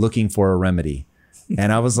looking for a remedy.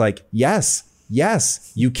 And I was like, yes,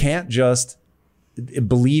 you can't just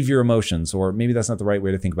believe your emotions, or maybe that's not the right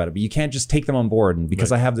way to think about it, but you can't just take them on board. And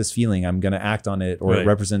because I have this feeling, I'm going to act on it, or it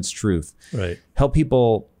represents truth. Right. Help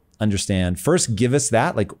people understand. First, give us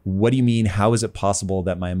that. Like, what do you mean? How is it possible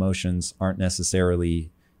that my emotions aren't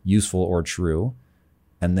necessarily useful or true?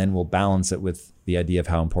 And then we'll balance it with the idea of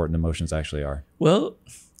how important emotions actually are. Well,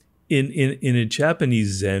 in a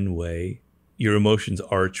Japanese Zen way, your emotions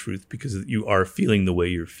are truth because you are feeling the way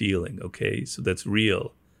you're feeling. Okay, so that's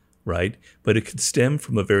real, right? But it could stem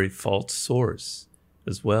from a very false source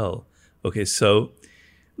as well. Okay, so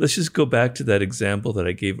let's just go back to that example that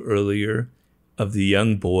I gave earlier of the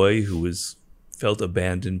young boy who felt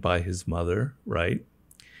abandoned by his mother, right?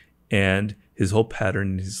 And his whole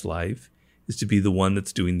pattern in his life is to be the one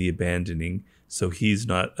that's doing the abandoning, so he's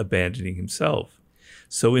not abandoning himself.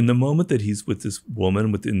 So in the moment that he's with this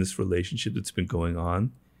woman within this relationship that's been going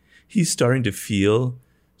on, he's starting to feel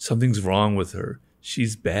something's wrong with her.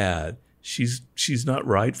 She's bad. She's not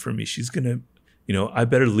right for me. She's going to, I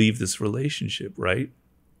better leave this relationship, right?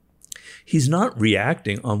 He's not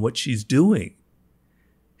reacting on what she's doing.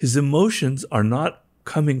 His emotions are not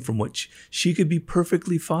coming from what she could be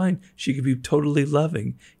perfectly fine. She could be totally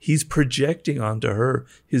loving. He's projecting onto her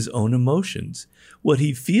his own emotions. What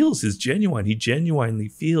he feels is genuine. He genuinely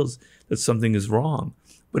feels that something is wrong,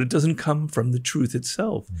 but it doesn't come from the truth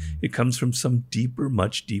itself. It comes from some deeper,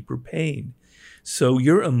 much deeper pain. So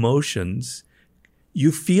your emotions,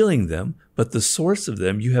 you feeling them, but the source of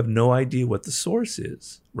them, you have no idea what the source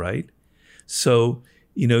is, right? So,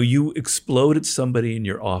 you explode at somebody in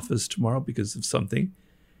your office tomorrow because of something,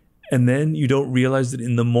 and then you don't realize that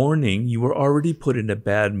in the morning you were already put in a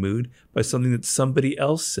bad mood by something that somebody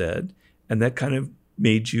else said, and that kind of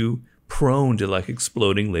made you prone to like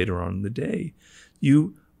exploding later on in the day.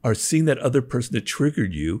 You are seeing that other person that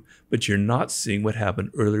triggered you, but you're not seeing what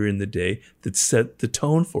happened earlier in the day that set the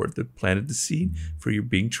tone for it, that planted the seed for you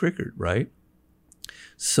being triggered, right?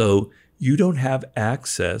 So you don't have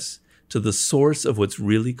access to the source of what's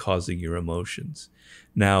really causing your emotions.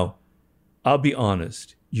 Now, I'll be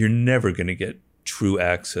honest, you're never going to get true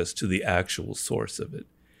access to the actual source of it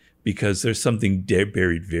because there's something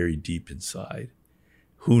buried very deep inside.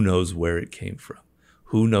 Who knows where it came from?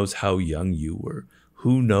 Who knows how young you were?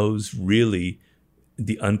 Who knows really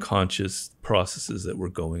the unconscious processes that were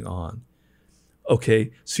going on?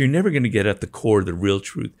 Okay, so you're never going to get at the core, the real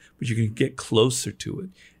truth, but you can get closer to it.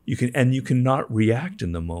 You can not react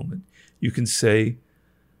in the moment. You can say,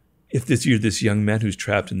 if you're this young man who's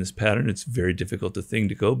trapped in this pattern, it's a very difficult thing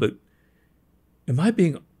to go, but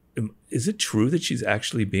is it true that she's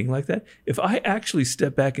actually being like that? If I actually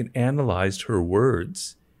step back and analyzed her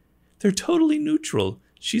words, they're totally neutral.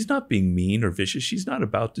 She's not being mean or vicious. She's not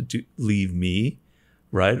about to leave me,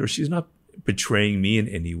 right? Or she's not betraying me in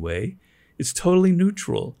any way. It's totally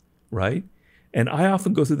neutral, right? And I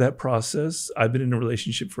often go through that process. I've been in a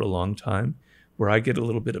relationship for a long time where I get a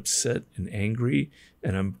little bit upset and angry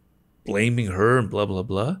and I'm blaming her and blah, blah,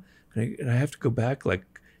 blah. And I have to go back, like,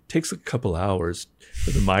 it takes a couple hours for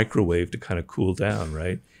the microwave to kind of cool down,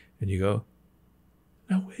 right? And you go,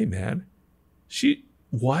 no way, man.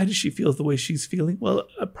 Why does she feel the way she's feeling? Well,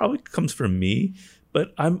 it probably comes from me,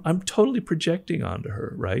 but I'm totally projecting onto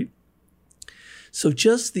her, right? So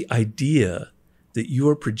just the idea that you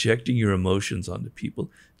are projecting your emotions onto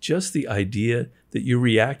people, just the idea that you're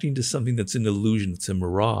reacting to something that's an illusion, it's a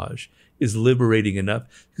mirage, is liberating enough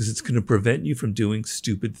because it's going to prevent you from doing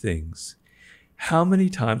stupid things. How many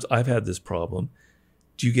times I've had this problem,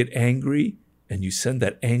 do you get angry and you send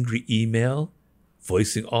that angry email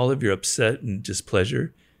voicing all of your upset and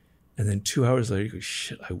displeasure, and then 2 hours later you go,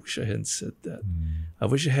 shit, I wish I hadn't said that. I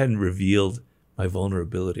wish I hadn't revealed my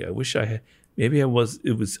vulnerability. I wish I had, I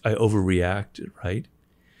overreacted, right?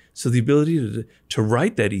 So the ability to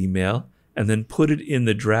write that email and then put it in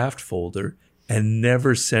the draft folder and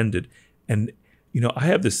never send it. And, I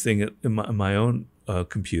have this thing in my own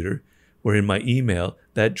computer where in my email,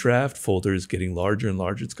 that draft folder is getting larger and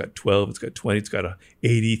larger. It's got 12, it's got 20, it's got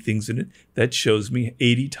 80 things in it. That shows me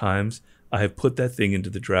 80 times I have put that thing into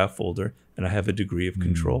the draft folder, and I have a degree of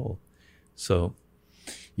control. So,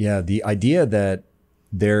 yeah, the idea that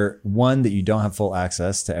that you don't have full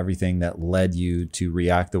access to everything that led you to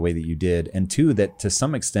react the way that you did, and two, that to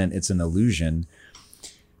some extent it's an illusion.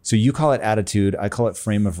 So you call it attitude, I call it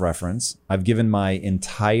frame of reference. I've given my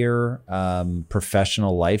entire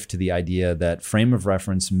professional life to the idea that frame of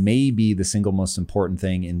reference may be the single most important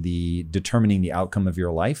thing in determining the outcome of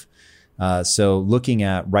your life. So looking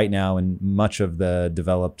at right now in much of the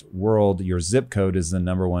developed world, your zip code is the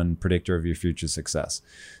number one predictor of your future success.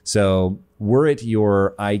 So were it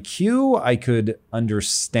your IQ, I could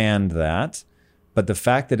understand that. But the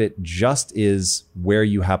fact that it just is where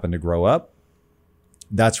you happen to grow up,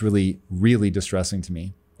 that's really, really distressing to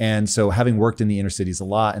me. And so having worked in the inner cities a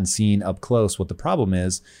lot and seen up close what the problem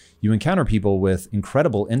is, you encounter people with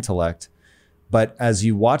incredible intellect, but as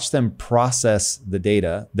you watch them process the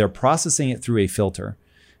data, they're processing it through a filter.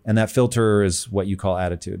 And that filter is what you call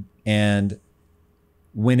attitude. And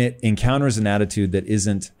when it encounters an attitude that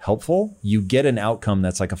isn't helpful, you get an outcome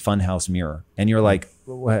that's like a funhouse mirror. And you're like,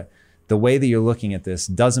 what? The way that you're looking at this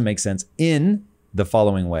doesn't make sense in the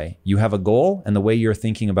following way. You have a goal, and the way you're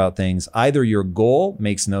thinking about things, either your goal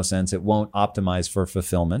makes no sense, it won't optimize for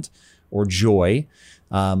fulfillment or joy,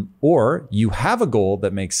 or you have a goal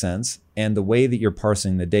that makes sense, and the way that you're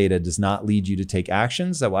parsing the data does not lead you to take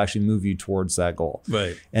actions that will actually move you towards that goal.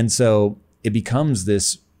 Right. And so it becomes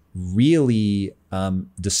this really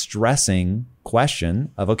distressing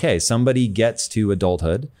question of, okay, somebody gets to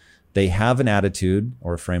adulthood, they have an attitude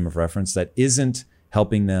or a frame of reference that isn't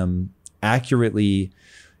helping them accurately,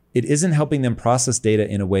 it isn't helping them process data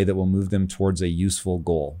in a way that will move them towards a useful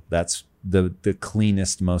goal. That's the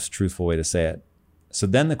cleanest, most truthful way to say it. So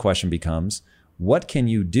then the question becomes, what can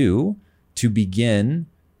you do to begin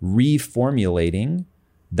reformulating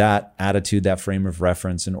that attitude, that frame of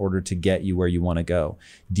reference in order to get you where you want to go?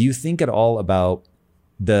 Do you think at all about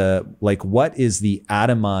what is the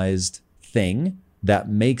atomized thing that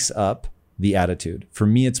makes up the attitude? For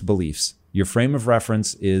me, it's beliefs. Your frame of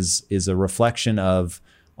reference is a reflection of,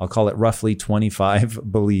 I'll call it roughly 25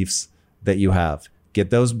 beliefs that you have.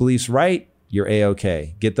 Get those beliefs right, you're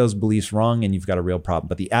A-okay. Get those beliefs wrong, and you've got a real problem.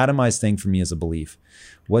 But the atomized thing for me is a belief.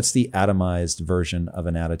 What's the atomized version of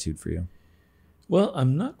an attitude for you? Well,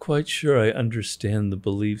 I'm not quite sure I understand the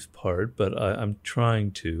beliefs part, but I'm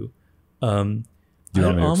trying to. Do you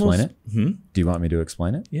want me to explain it? Do you want me to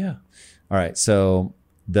explain it? Yeah. All right. So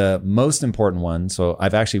the most important one, so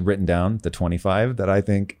I've actually written down the 25 that I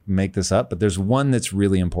think make this up, but there's one that's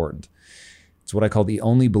really important. It's what I call the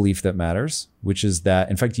only belief that matters, which is that,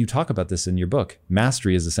 in fact, you talk about this in your book.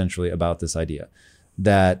 Mastery is essentially about this idea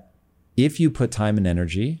that if you put time and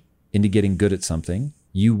energy into getting good at something,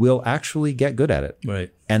 you will actually get good at it.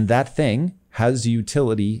 Right. And that thing has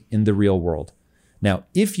utility in the real world. Now,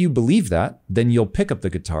 if you believe that, then you'll pick up the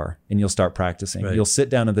guitar and you'll start practicing. Right. You'll sit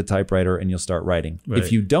down at the typewriter and you'll start writing. Right.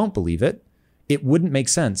 If you don't believe it, it wouldn't make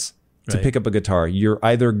sense to Right. pick up a guitar. You're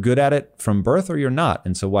either good at it from birth or you're not.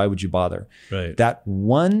 And so why would you bother? Right. That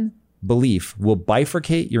one belief will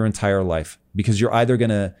bifurcate your entire life, because you're either going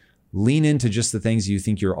to lean into just the things you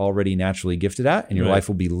think you're already naturally gifted at, and your Right. life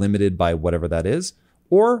will be limited by whatever that is,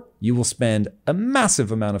 or you will spend a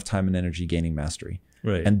massive amount of time and energy gaining mastery.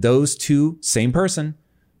 Right. And those two, same person,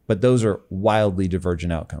 but those are wildly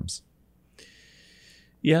divergent outcomes.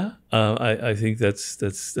 Yeah, I think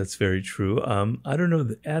that's very true. I don't know,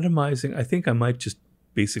 the atomizing, I think I might just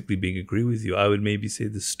basically agree with you. I would maybe say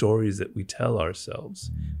the stories that we tell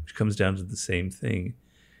ourselves, which comes down to the same thing.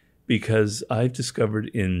 Because I've discovered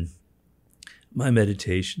in my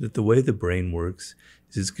meditation that the way the brain works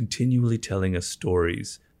is continually telling us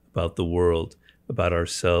stories about the world, about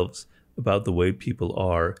ourselves, about the way people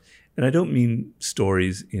are. And I don't mean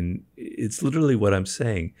stories it's literally what I'm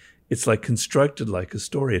saying. It's like constructed like a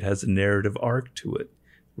story. It has a narrative arc to it,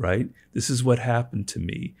 right? This is what happened to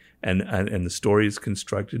me. And the story is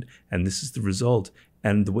constructed, and this is the result.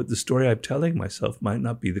 And the story I'm telling myself might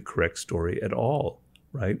not be the correct story at all,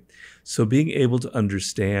 right? So being able to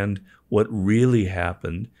understand what really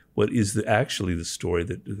happened, what is actually the story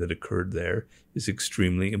that occurred there, is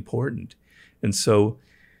extremely important. And so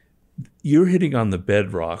you're hitting on the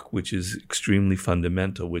bedrock, which is extremely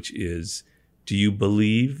fundamental, which is, do you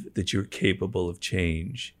believe that you're capable of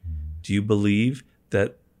change? Do you believe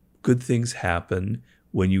that good things happen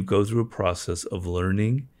when you go through a process of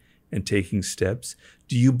learning and taking steps?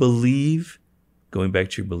 Do you believe, going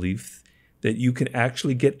back to your belief, that you can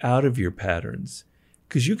actually get out of your patterns?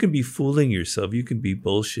 Because you can be fooling yourself. You can be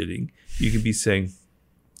bullshitting. You can be saying,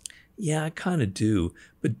 yeah, I kind of do.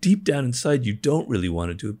 But deep down inside, you don't really want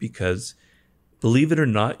to do it because, believe it or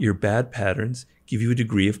not, your bad patterns give you a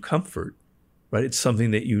degree of comfort, right? It's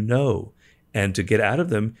something that you know. And to get out of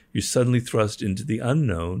them, you're suddenly thrust into the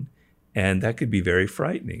unknown. And that could be very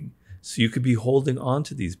frightening. So you could be holding on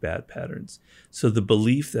to these bad patterns. So the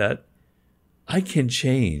belief that I can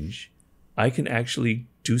change, I can actually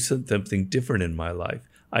do something different in my life.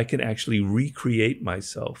 I can actually recreate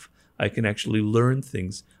myself. I can actually learn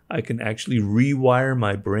things. I can actually rewire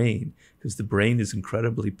my brain, because the brain is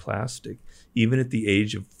incredibly plastic. Even at the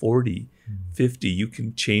age of 40, 50, you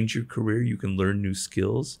can change your career. You can learn new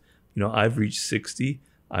skills. You know, I've reached 60.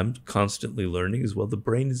 I'm constantly learning as well. The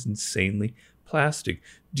brain is insanely plastic.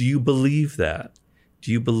 Do you believe that?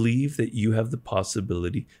 Do you believe that you have the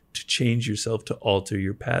possibility to change yourself, to alter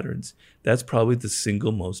your patterns? That's probably the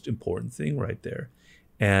single most important thing right there.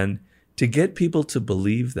 And to get people to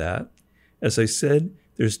believe that, as I said,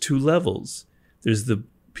 there's two levels. There's the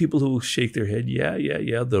people who will shake their head,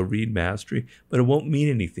 yeah, they'll read Mastery, but it won't mean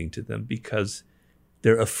anything to them because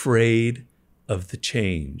they're afraid of the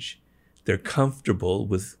change. They're comfortable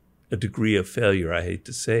with a degree of failure, I hate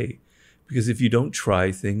to say, because if you don't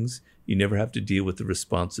try things, you never have to deal with the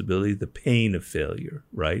responsibility, the pain of failure,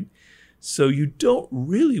 right? So you don't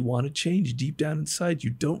really want to change deep down inside. You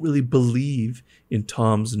don't really believe in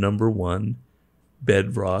Tom's number one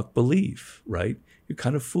bedrock belief, right? You're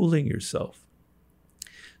kind of fooling yourself.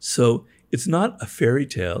 So it's not a fairy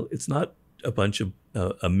tale. It's not a bunch of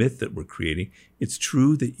a myth that we're creating. It's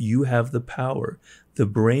true that you have the power. The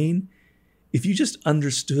brain, if you just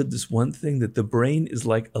understood this one thing, that the brain is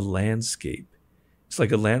like a landscape. It's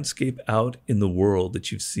like a landscape out in the world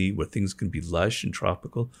that you see where things can be lush and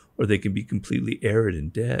tropical, or they can be completely arid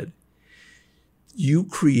and dead. You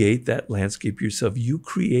create that landscape yourself. You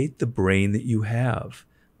create the brain that you have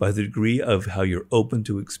by the degree of how you're open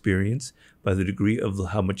to experience, by the degree of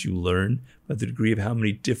how much you learn, by the degree of how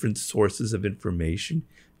many different sources of information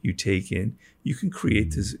you take in. You can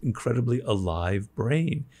create this incredibly alive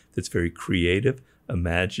brain that's very creative,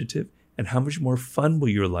 imaginative, and how much more fun will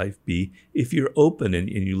your life be if you're open and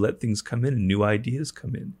you let things come in and new ideas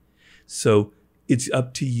come in. So it's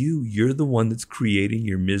up to you. You're the one that's creating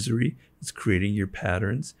your misery. It's creating your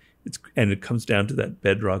patterns. And it comes down to that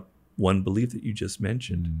bedrock one belief that you just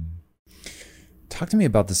mentioned. Talk to me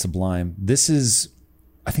about the sublime. This is,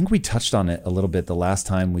 I think we touched on it a little bit the last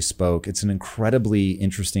time we spoke. It's an incredibly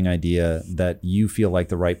interesting idea that you feel like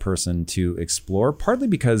the right person to explore, partly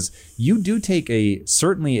because you do take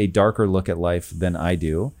certainly a darker look at life than I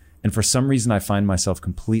do. And for some reason, I find myself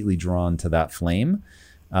completely drawn to that flame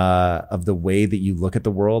of the way that you look at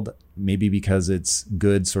the world, maybe because it's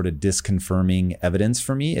good sort of disconfirming evidence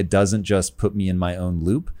for me. It doesn't just put me in my own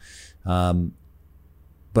loop.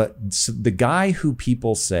 But the guy who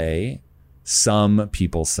some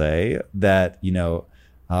people say that,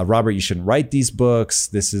 Robert, you shouldn't write these books.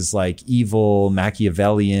 This is like evil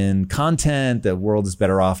Machiavellian content. The world is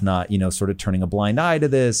better off not, sort of turning a blind eye to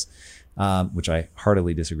this, which I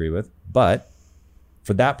heartily disagree with. But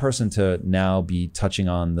for that person to now be touching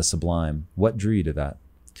on the sublime, what drew you to that?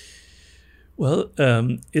 Well,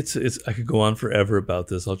 it's I could go on forever about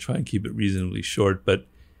this. I'll try and keep it reasonably short, but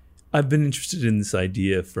I've been interested in this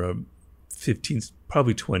idea for 15,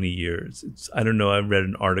 probably 20 years. I don't know, I read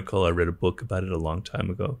an article, I read a book about it a long time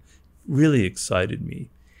ago. It really excited me.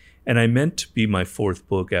 And I meant to be my fourth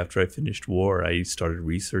book after I finished War. I started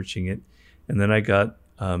researching it. And then I got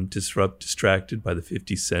distracted by the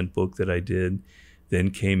 50 Cent book that I did. Then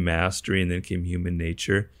came Mastery, and then came Human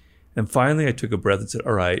Nature. And finally I took a breath and said,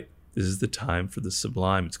 all right, this is the time for the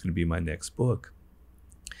sublime. It's going to be my next book.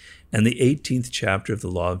 And the 18th chapter of The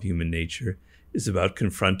Law of Human Nature is about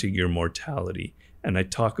confronting your mortality. And I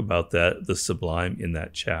talk about that, the sublime, in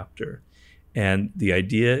that chapter. And the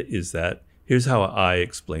idea is that, here's how I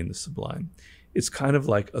explain the sublime. It's kind of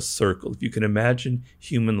like a circle. If you can imagine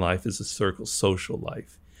human life as a circle, social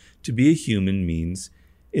life. To be a human means,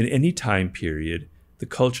 in any time period, the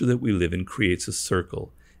culture that we live in creates a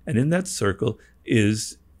circle. And in that circle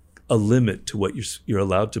is a limit to what you're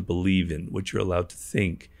allowed to believe in, what you're allowed to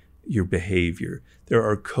think, your behavior. There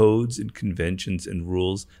are codes and conventions and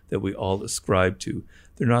rules that we all ascribe to.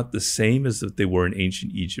 They're not the same as that they were in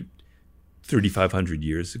ancient Egypt 3,500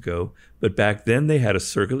 years ago, but back then they had a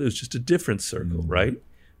circle. It was just a different circle, right?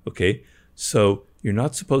 Okay, so you're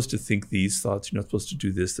not supposed to think these thoughts. You're not supposed to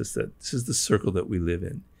do this, that. This is the circle that we live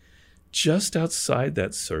in. Just outside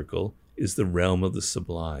that circle is the realm of the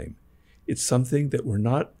sublime. It's something that we're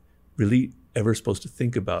not really ever supposed to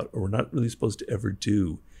think about, or we're not really supposed to ever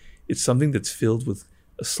do. It's something that's filled with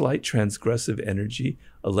a slight transgressive energy,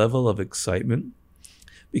 a level of excitement,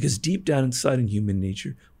 because deep down inside in human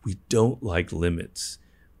nature, we don't like limits.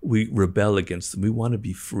 We rebel against them. We want to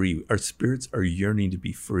be free. Our spirits are yearning to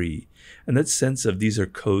be free. And that sense of these are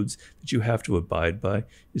codes that you have to abide by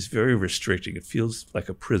is very restricting. It feels like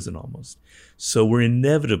a prison almost. So we're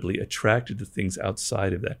inevitably attracted to things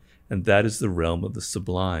outside of that. And that is the realm of the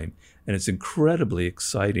sublime. And it's incredibly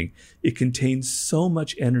exciting. It contains so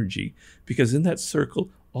much energy because in that circle,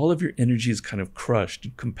 all of your energy is kind of crushed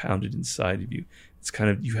and compounded inside of you. It's kind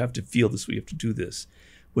of, you have to feel this way, you have to do this.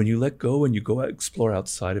 When you let go and you go out, explore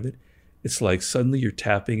outside of it, it's like suddenly you're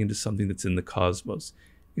tapping into something that's in the cosmos.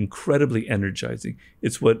 Incredibly energizing.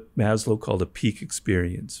 It's what Maslow called a peak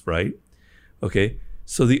experience, right? Okay,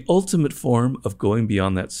 so the ultimate form of going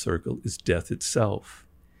beyond that circle is death itself.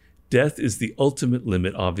 Death is the ultimate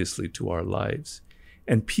limit, obviously, to our lives.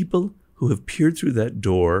 And people who have peered through that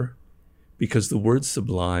door, because the word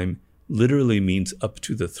sublime literally means up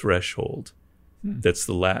to the threshold. That's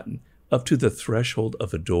the Latin. Up to the threshold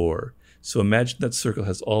of a door. So imagine that circle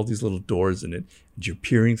has all these little doors in it, and you're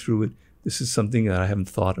peering through it. This is something that I haven't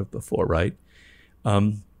thought of before, right?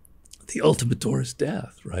 The ultimate door is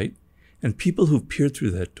death, right? And people who've peered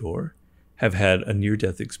through that door have had a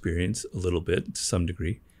near-death experience a little bit, to some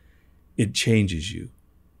degree. It changes you.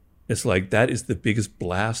 It's like that is the biggest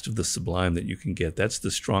blast of the sublime that you can get. That's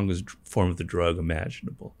the strongest form of the drug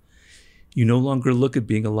imaginable. You no longer look at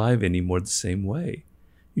being alive anymore the same way.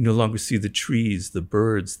 You no longer see the trees, the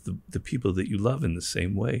birds, the people that you love in the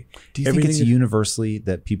same way. Do you think it's universally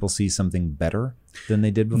that people see something better than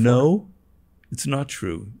they did before? No, it's not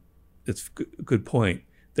true. It's a good point.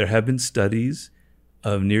 There have been studies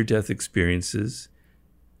of near-death experiences.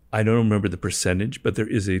 I don't remember the percentage, but there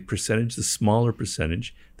is a percentage, the smaller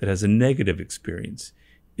percentage, that has a negative experience.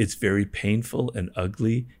 It's very painful and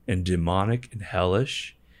ugly and demonic and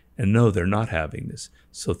hellish. And no, they're not having this.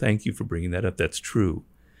 So thank you for bringing that up. That's true.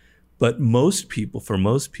 But for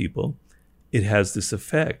most people, it has this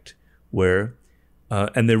effect where,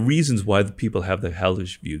 and the reasons why the people have the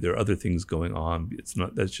hellish view, there are other things going on.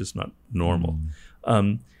 That's just not normal.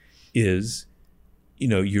 Is,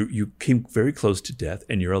 you came very close to death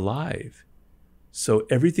and you're alive. So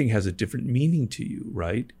everything has a different meaning to you,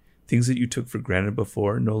 right? Things that you took for granted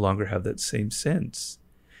before no longer have that same sense.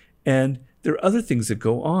 And there are other things that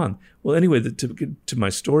go on. Well, anyway, to get to my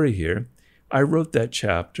story here, I wrote that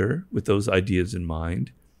chapter with those ideas in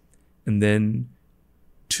mind. And then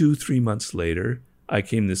 2-3 months later, I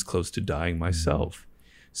came this close to dying myself.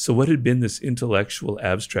 So what had been this intellectual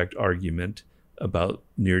abstract argument about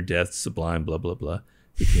near death, sublime, blah, blah, blah,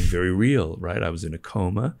 became very real, right? I was in a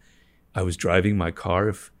coma. I was driving my car.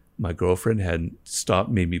 If my girlfriend hadn't stopped,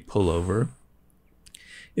 made me pull over,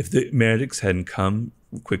 if the medics hadn't come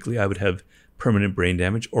quickly, I would have permanent brain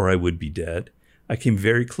damage or I would be dead. I came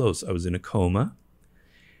very close. I was in a coma.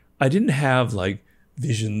 I didn't have like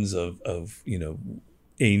visions of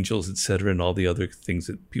angels, etc., and all the other things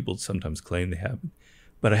that people sometimes claim they have.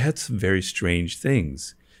 But I had some very strange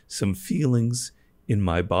things, some feelings in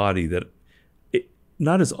my body that,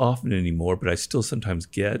 not as often anymore, but I still sometimes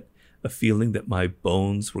get a feeling that my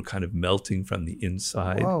bones were kind of melting from the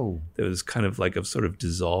inside. Whoa. That was kind of like a sort of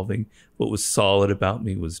dissolving. What was solid about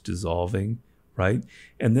me was dissolving, right?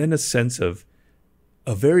 And then a sense of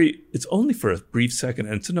it's only for a brief second,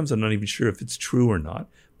 and sometimes I'm not even sure if it's true or not,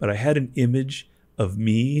 but I had an image of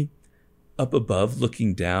me up above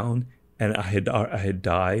looking down, and I had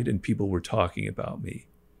died and people were talking about me,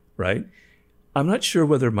 right? I'm not sure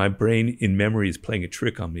whether my brain in memory is playing a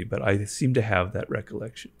trick on me, but I seem to have that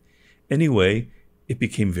recollection. Anyway, it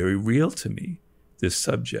became very real to me, this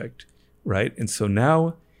subject, right? And so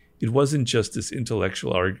now it wasn't just this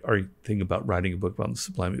intellectual thing about writing a book about the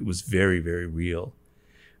sublime. It was very, very real.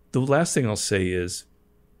 The last thing I'll say is,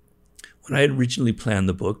 when I had originally planned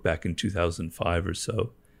the book back in 2005 or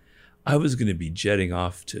so, I was going to be jetting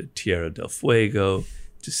off to Tierra del Fuego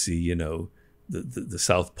to see, the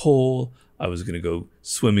South Pole. I was going to go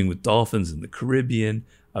swimming with dolphins in the Caribbean.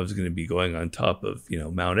 I was going to be going on top of,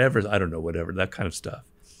 Mount Everest. I don't know, whatever, that kind of stuff,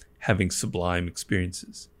 having sublime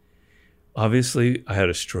experiences. Obviously, I had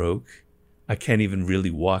a stroke. I can't even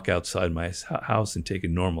really walk outside my house and take a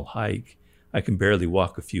normal hike. I can barely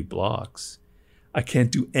walk a few blocks. I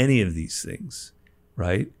can't do any of these things,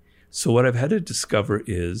 right? So what I've had to discover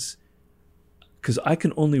is, because I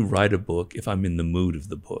can only write a book if I'm in the mood of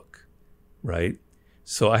the book, right?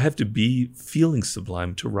 So I have to be feeling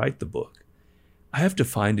sublime to write the book. I have to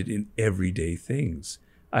find it in everyday things.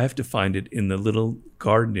 I have to find it in the little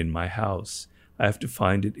garden in my house. I have to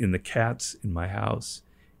find it in the cats in my house,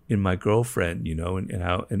 in my girlfriend, and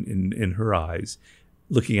how in her eyes,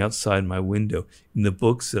 looking outside my window, in the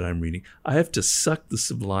books that I'm reading. I have to suck the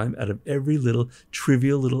sublime out of every little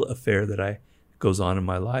trivial little affair that goes on in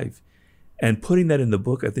my life. And putting that in the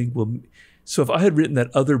book, I think so if I had written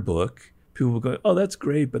that other book, people would go, oh, that's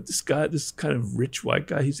great, but this guy, this kind of rich white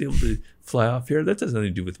guy, he's able to fly off here. That has nothing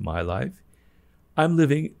to do with my life. I'm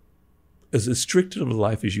living as restricted of a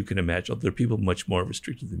life as you can imagine. There are people much more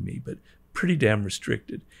restricted than me, but pretty damn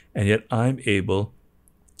restricted. And yet I'm able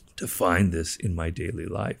to find this in my daily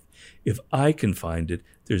life. If I can find it,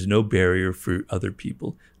 there's no barrier for other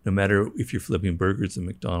people, no matter if you're flipping burgers at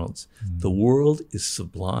McDonald's. The world is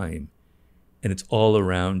sublime, and it's all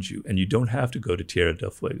around you. And you don't have to go to Tierra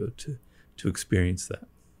del Fuego to experience that.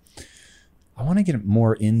 I want to get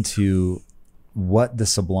more into what the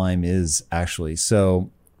sublime is actually. So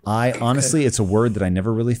honestly, it's a word that I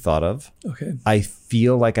never really thought of. Okay. I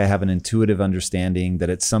feel like I have an intuitive understanding that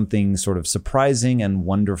it's something sort of surprising and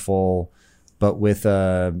wonderful, but with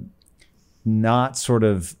a not sort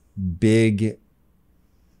of big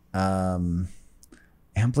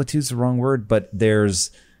amplitude's the wrong word, but there's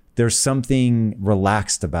something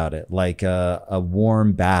relaxed about it, like a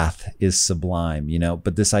warm bath is sublime, you know,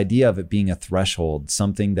 but this idea of it being a threshold,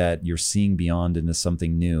 something that you're seeing beyond into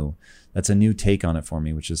something new, that's a new take on it for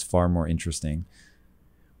me, which is far more interesting.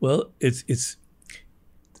 Well, it's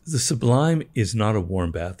the sublime is not a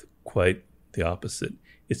warm bath, quite the opposite.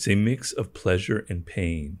 It's a mix of pleasure and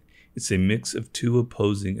pain. It's a mix of two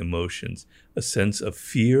opposing emotions, a sense of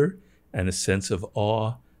fear and a sense of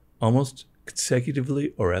awe, almost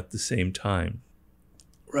consecutively or at the same time,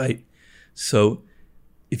 right? So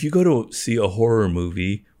if you go to see a horror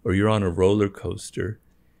movie or you're on a roller coaster,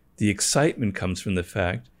 the excitement comes from the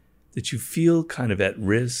fact that you feel kind of at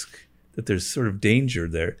risk, that there's sort of danger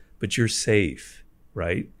there, but you're safe,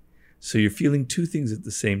 right? So you're feeling two things at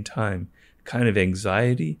the same time, kind of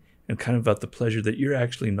anxiety and kind of about the pleasure that you're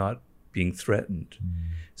actually not being threatened.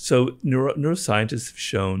 So neuroscientists have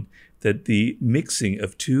shown that the mixing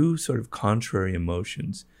of two sort of contrary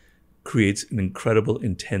emotions creates an incredible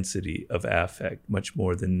intensity of affect, much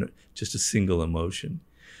more than just a single emotion.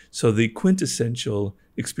 So the quintessential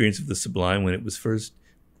experience of the sublime, when it was first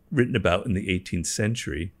written about in the 18th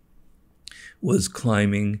century, was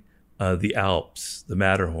climbing the Alps, the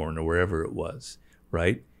Matterhorn, or wherever it was,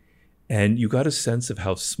 right? And you got a sense of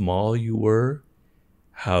how small you were,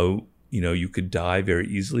 how you could die very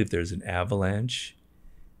easily if there's an avalanche,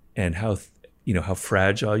 and how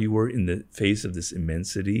fragile you were in the face of this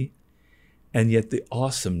immensity. And yet the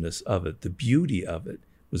awesomeness of it, the beauty of it,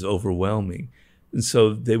 was overwhelming. And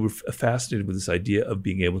so they were fascinated with this idea of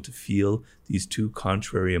being able to feel these two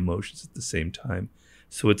contrary emotions at the same time.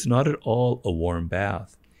 So it's not at all a warm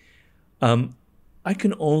bath. The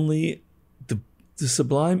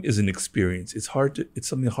sublime is an experience. It's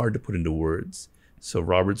something hard to put into words. So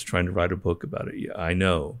Robert's trying to write a book about it. Yeah, I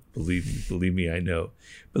know. Believe me, I know.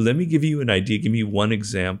 But let me give you an idea. Give me one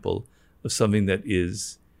example of something that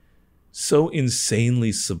is so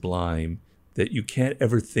insanely sublime that you can't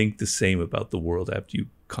ever think the same about the world after you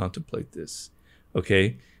contemplate this.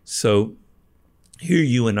 Okay? So here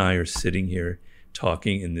you and I are sitting here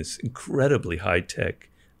talking in this incredibly high-tech,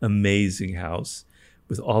 amazing house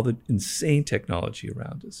with all the insane technology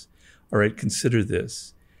around us. All right, consider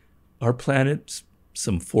this. Our planet's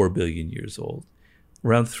some 4 billion years old.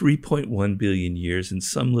 Around 3.1 billion years, in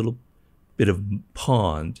some little bit of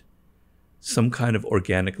pond, some kind of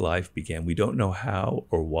organic life began. We don't know how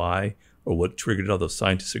or why or what triggered it, although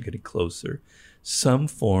scientists are getting closer. Some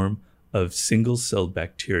form of single-celled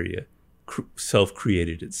bacteria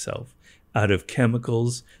self-created itself out of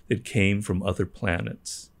chemicals that came from other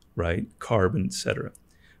planets, right? Carbon, etc.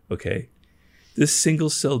 Okay? This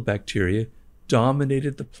single-celled bacteria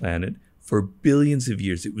dominated the planet for billions of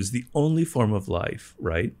years. It was the only form of life,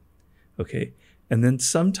 right? Okay. And then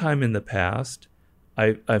sometime in the past,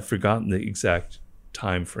 I've forgotten the exact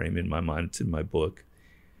time frame in my mind. It's in my book.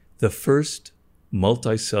 The first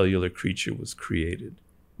multicellular creature was created.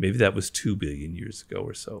 Maybe that was 2 billion years ago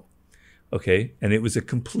or so. Okay. And it was a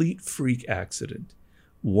complete freak accident.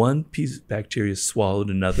 One piece of bacteria swallowed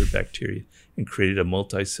another bacteria and created a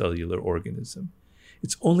multicellular organism.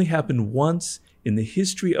 It's only happened once in the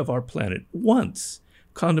history of our planet. Once.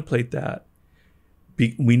 Contemplate that.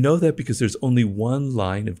 We know that because there's only one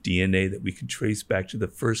line of DNA that we can trace back to the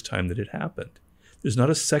first time that it happened. There's not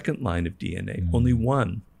a second line of DNA, only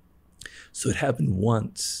one. So it happened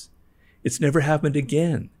once. It's never happened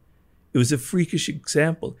again. It was a freakish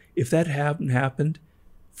example. If that hadn't happened,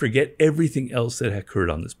 forget everything else that occurred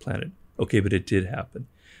on this planet. Okay, but it did happen.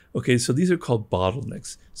 Okay, so these are called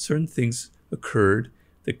bottlenecks. Certain things occurred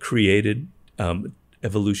that created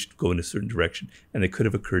evolution go in a certain direction, and they could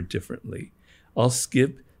have occurred differently. I'll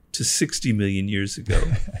skip to 60 million years ago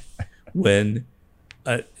when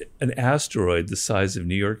an asteroid the size of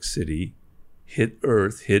New York City hit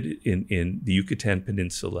Earth, hit in the Yucatan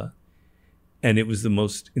Peninsula, and it was the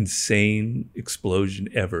most insane explosion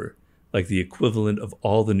ever, like the equivalent of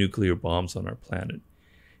all the nuclear bombs on our planet.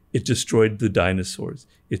 It destroyed the dinosaurs.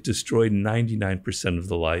 It destroyed 99% of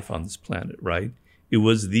the life on this planet, right? It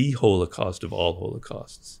was the Holocaust of all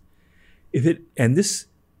Holocausts. And this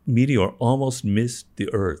meteor almost missed the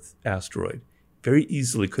Earth asteroid. Very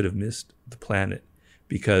easily could have missed the planet,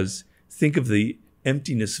 because think of the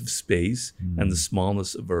emptiness of space and the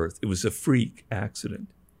smallness of Earth. It was a freak accident.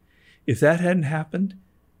 If that hadn't happened,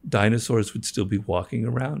 dinosaurs would still be walking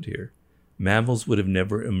around here. Mammals would have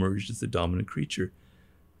never emerged as the dominant creature.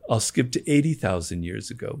 I'll skip to 80,000 years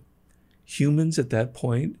ago. Humans at that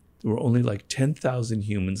point, there were only like 10,000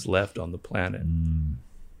 humans left on the planet.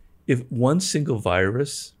 If one single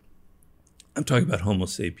virus, I'm talking about Homo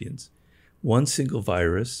sapiens, one single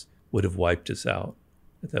virus would have wiped us out.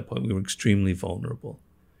 At that point, we were extremely vulnerable.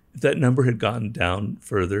 If that number had gotten down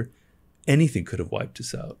further, anything could have wiped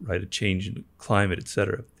us out, right? A change in climate,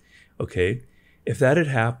 etc. Okay, if that had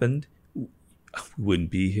happened, we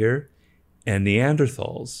wouldn't be here, and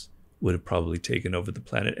Neanderthals would have probably taken over the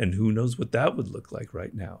planet, and who knows what that would look like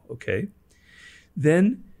right now, okay?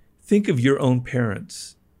 Then think of your own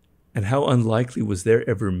parents and how unlikely was their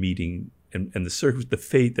ever meeting and the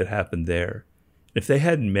fate that happened there. If they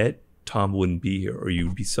hadn't met, Tom wouldn't be here, or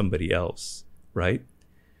you'd be somebody else, right?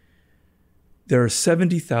 There are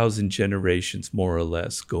 70,000 generations, more or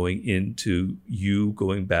less, going into you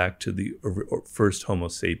going back to the first Homo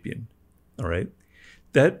sapien, all right?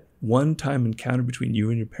 That one-time encounter between you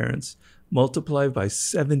and your parents multiplied by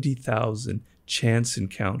 70,000 chance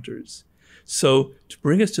encounters. So to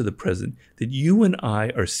bring us to the present, that you and I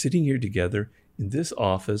are sitting here together in this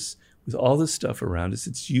office with all this stuff around us,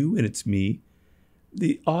 it's you and it's me,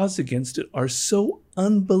 the odds against it are so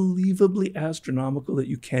unbelievably astronomical that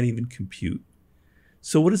you can't even compute.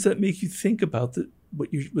 So what does that make you think about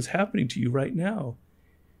what's happening to you right now?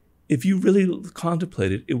 If you really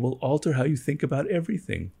contemplate it, it will alter how you think about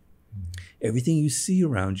everything. Everything you see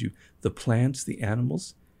around you, the plants, the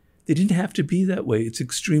animals, they didn't have to be that way. It's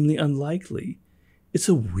extremely unlikely. It's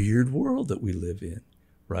a weird world that we live in,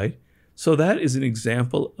 right? So that is an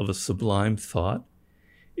example of a sublime thought.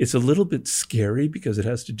 It's a little bit scary because it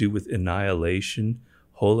has to do with annihilation,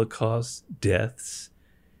 Holocaust, deaths,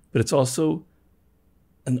 but it's also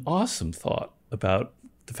an awesome thought about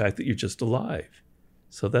the fact that you're just alive.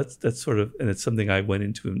 So that's sort of, and it's something I went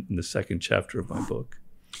into in the second chapter of my book.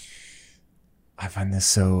 I find this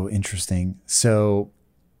so interesting. So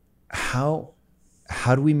how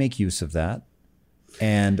do we make use of that?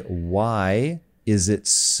 And why is it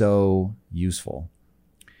so useful?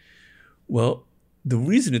 Well, the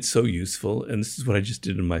reason it's so useful, and this is what I just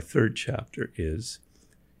did in my third chapter, is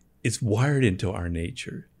it's wired into our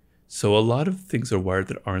nature. So a lot of things are wired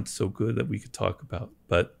that aren't so good that we could talk about,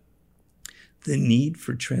 but the need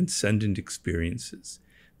for transcendent experiences,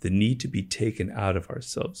 the need to be taken out of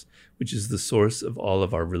ourselves, which is the source of all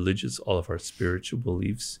of our religious, all of our spiritual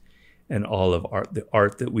beliefs, and all of the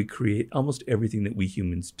art that we create, almost everything that we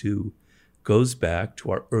humans do, goes back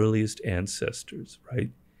to our earliest ancestors,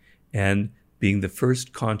 right? And being the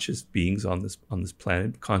first conscious beings on this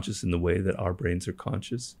planet, conscious in the way that our brains are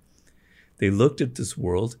conscious, they looked at this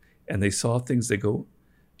world and they saw things. They go,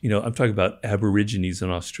 I'm talking about Aborigines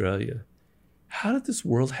in Australia. How did this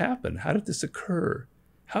world happen? How did this occur?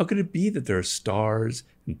 How could it be that there are stars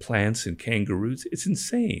and plants and kangaroos? It's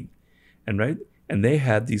insane. And they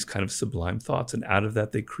had these kind of sublime thoughts, and out of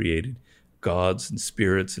that they created gods and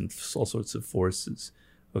spirits and all sorts of forces.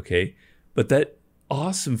 Okay? But that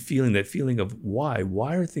awesome feeling, that feeling of why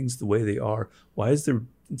are things the way they are? Why is there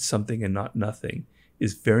something and not nothing,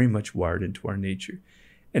 is very much wired into our nature.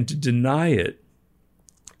 And to deny it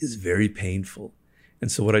is very painful.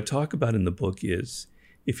 And so what I talk about in the book is,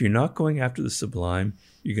 if you're not going after the sublime,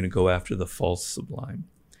 you're going to go after the false sublime.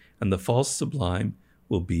 And the false sublime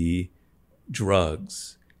will be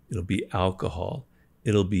drugs. It'll be alcohol.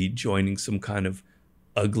 It'll be joining some kind of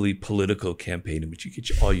ugly political campaign in which you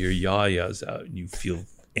get all your yayas out and you feel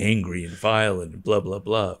angry and violent and blah, blah,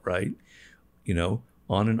 blah, right?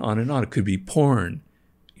 On and on and on. It could be porn,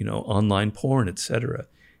 online porn, etc.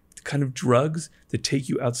 The kind of drugs that take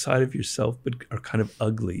you outside of yourself but are kind of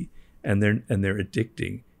ugly, and they're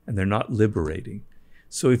addicting, and they're not liberating.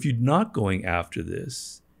 So if you're not going after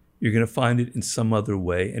this, you're going to find it in some other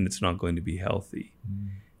way, and it's not going to be healthy.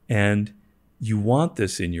 And you want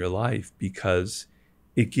this in your life because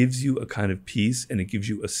it gives you a kind of peace, and it gives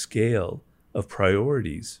you a scale of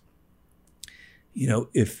priorities. You know,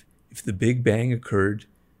 if the Big Bang occurred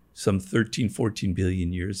some 13, 14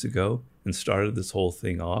 billion years ago and started this whole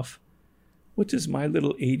thing off, what does my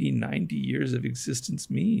little 80, 90 years of existence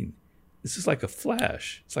mean? This is like a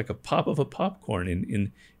flash. It's like a pop of a popcorn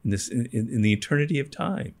in the eternity of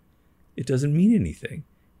time. It doesn't mean anything.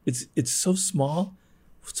 It's so small.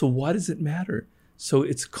 So why does it matter? So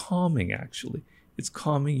it's calming, actually. It's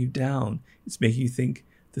calming you down. It's making you think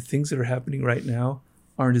the things that are happening right now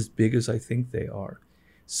aren't as big as I think they are.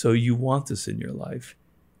 So you want this in your life.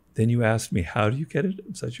 Then you ask me, how do you get it?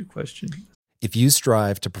 Is that your question? If you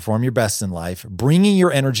strive to perform your best in life, bringing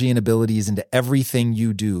your energy and abilities into everything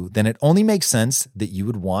you do, then it only makes sense that you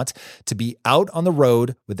would want to be out on the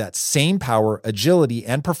road with that same power, agility,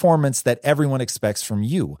 and performance that everyone expects from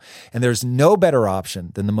you. And there's no better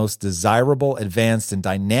option than the most desirable, advanced, and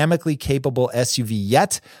dynamically capable SUV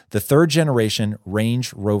yet, the third generation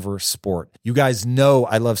Range Rover Sport. You guys know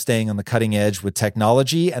I love staying on the cutting edge with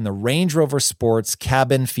technology, and the Range Rover Sport's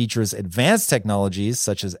cabin features advanced technologies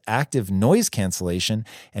such as active noise cancellation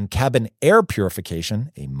and cabin air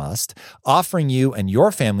purification, a must, offering you and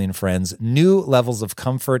your family and friends new levels of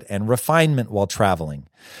comfort and refinement while traveling.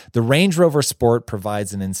 The Range Rover Sport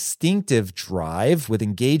provides an instinctive drive with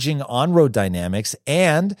engaging on-road dynamics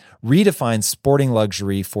and redefines sporting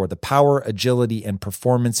luxury for the power, agility, and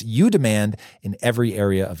performance you demand in every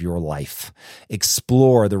area of your life.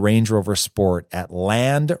 Explore the Range Rover Sport at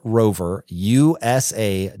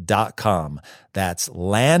LandRoverUSA.com. That's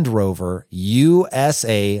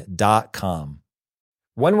LandRoverUSA.com.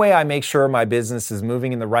 One way I make sure my business is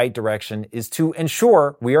moving in the right direction is to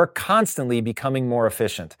ensure we are constantly becoming more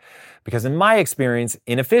efficient. Because in my experience,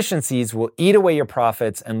 inefficiencies will eat away your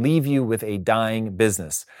profits and leave you with a dying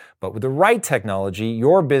business. But with the right technology,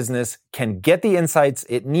 your business can get the insights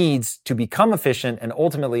it needs to become efficient and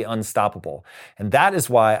ultimately unstoppable. And that is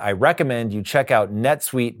why I recommend you check out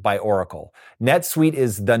NetSuite by Oracle. NetSuite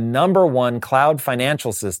is the #1 cloud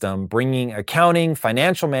financial system, bringing accounting,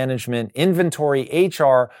 financial management, inventory,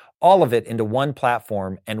 HR, all of it into one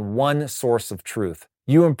platform and one source of truth.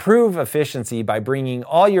 You improve efficiency by bringing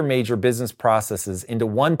all your major business processes into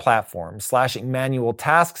one platform, slashing manual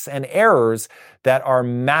tasks and errors that are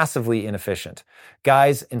massively inefficient.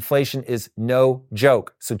 Guys, inflation is no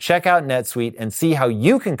joke. So check out NetSuite and see how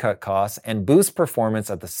you can cut costs and boost performance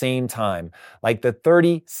at the same time, like the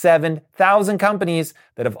 37,000 companies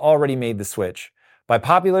that have already made the switch. By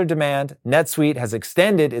popular demand, NetSuite has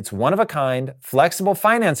extended its one-of-a-kind, flexible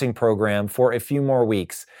financing program for a few more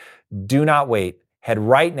weeks. Do not wait. Head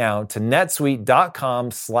right now to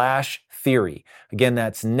netsuite.com/theory. Again,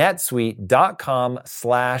 that's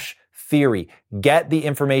netsuite.com/theory. Get the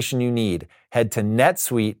information you need. Head to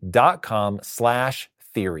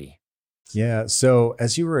netsuite.com/theory. Yeah. So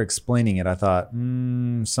as you were explaining it, I thought,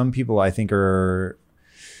 some people I think are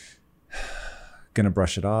going to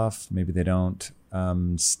brush it off. Maybe they don't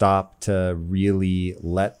stop to really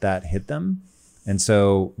let that hit them. And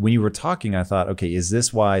so when you were talking, I thought, okay, is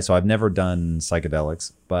this why? So I've never done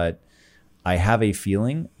psychedelics, but I have a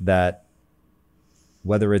feeling that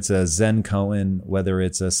whether it's a Zen koan, whether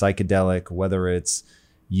it's a psychedelic, whether it's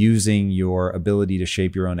using your ability to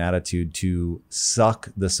shape your own attitude to suck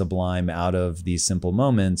the sublime out of these simple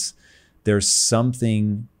moments, there's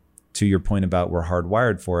something, to your point about we're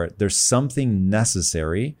hardwired for it, there's something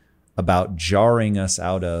necessary about jarring us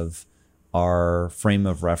out of our frame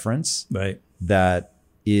of reference. Right. That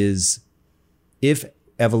is, if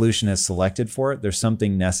evolution has selected for it, there's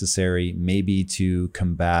something necessary maybe to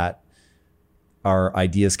combat our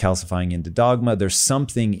ideas calcifying into dogma. There's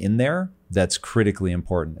something in there that's critically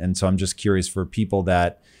important. And so I'm just curious for people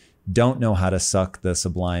that don't know how to suck the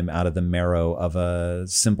sublime out of the marrow of a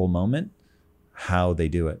simple moment, how they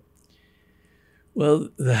do it. Well,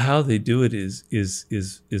 the how they do it is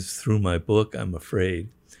through my book, I'm afraid.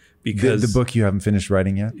 Because the book you haven't finished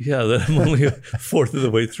writing yet? Yeah, that I'm only a fourth of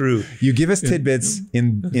the way through. You give us tidbits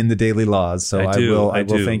in the daily laws, so I will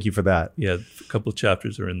thank you for that. Yeah, a couple of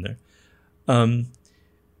chapters are in there. The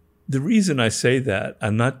reason I say that,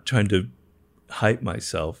 I'm not trying to hype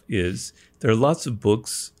myself, is there are lots of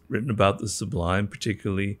books written about the sublime,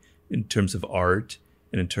 particularly in terms of art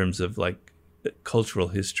and in terms of like cultural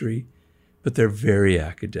history, but they're very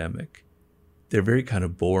academic. They're very kind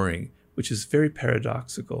of boring, which is very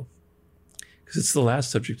paradoxical because it's the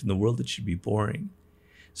last subject in the world that should be boring.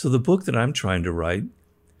 So the book that I'm trying to write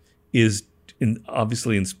is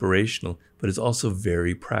obviously inspirational, but it's also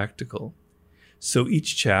very practical. So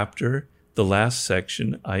each chapter, the last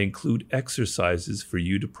section, I include exercises for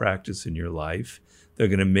you to practice in your life. They're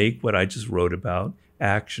going to make what I just wrote about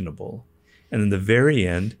actionable. And in the very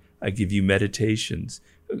end, I give you meditations,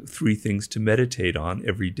 3 things to meditate on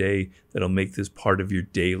every day that'll make this part of your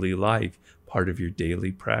daily life, part of your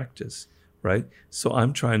daily practice, right? So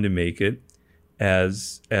I'm trying to make it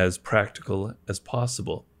as practical as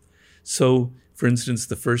possible. So, for instance,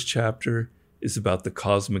 the first chapter is about the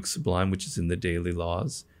cosmic sublime, which is in the daily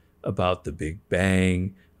laws, about the Big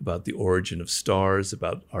Bang, about the origin of stars,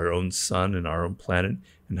 about our own sun and our own planet,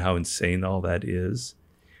 and how insane all that is,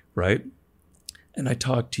 right? And I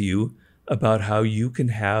talk to you about how you can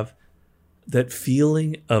have that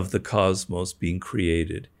feeling of the cosmos being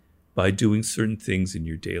created by doing certain things in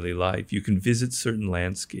your daily life. You can visit certain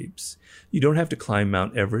landscapes. You don't have to climb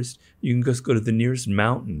Mount Everest. You can just go to the nearest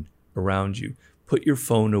mountain around you. Put your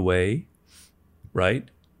phone away, right?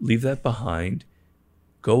 Leave that behind.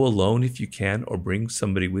 Go alone if you can, or bring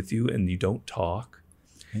somebody with you and you don't talk.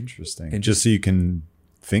 Interesting. And just so you can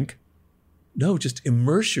think? No, just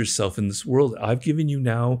immerse yourself in this world. I've given you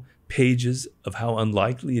now pages of how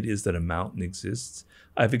unlikely it is that a mountain exists.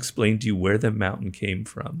 I've explained to you where the mountain came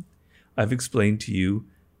from. I've explained to you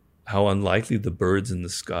how unlikely the birds in the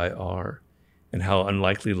sky are and how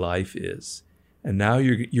unlikely life is. And now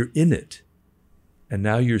you're in it. And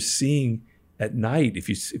now you're seeing at night,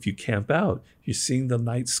 if you camp out, you're seeing the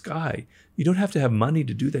night sky. You don't have to have money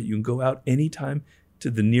to do that. You can go out anytime to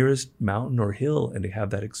the nearest mountain or hill and have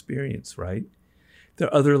that experience, right? There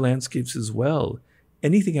are other landscapes as well.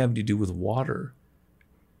 Anything having to do with water.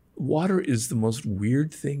 Water is the most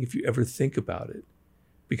weird thing if you ever think about it.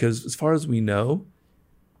 Because as far as we know,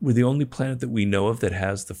 we're the only planet that we know of that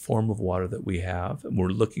has the form of water that we have, and we're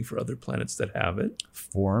looking for other planets that have it.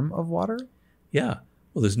 Form of water? Yeah.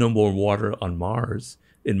 Well, there's no more water on Mars.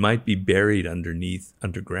 It might be buried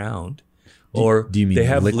underground. Or do you mean they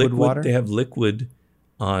have liquid water? They have liquid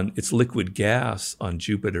it's liquid gas on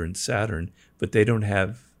Jupiter and Saturn, but they don't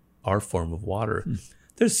have our form of water.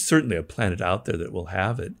 There's certainly a planet out there that will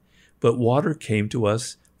have it, but water came to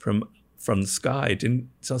us from the sky.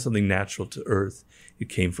 It's not something natural to Earth. It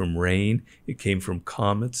came from rain. It came from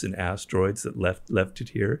comets and asteroids that left it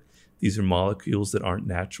here. These are molecules that aren't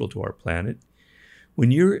natural to our planet.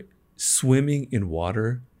 When you're swimming in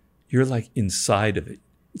water, you're like inside of it.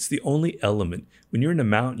 It's the only element. When you're in a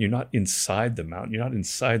mountain, you're not inside the mountain. You're not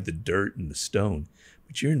inside the dirt and the stone.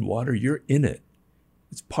 But you're in water, you're in it.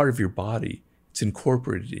 It's part of your body. It's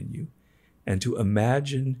incorporated in you. And to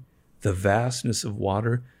imagine the vastness of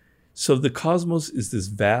water. So the cosmos is this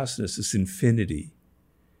vastness, this infinity.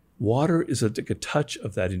 Water is like a touch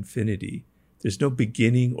of that infinity. There's no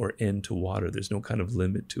beginning or end to water. There's no kind of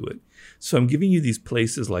limit to it. So I'm giving you these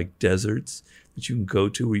places like deserts that you can go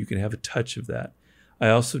to where you can have a touch of that. I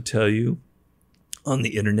also tell you on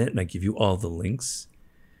the internet, and I give you all the links,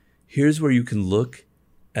 here's where you can look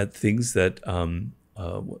at things that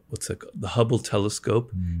what's that called? The Hubble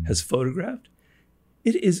telescope has photographed.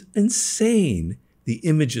 It is insane, the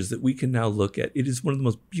images that we can now look at. It is one of the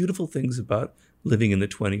most beautiful things about living in the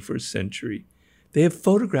 21st century. They have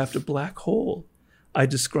photographed a black hole. I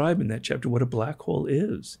describe in that chapter what a black hole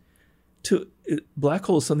is. Black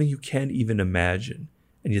hole is something you can't even imagine,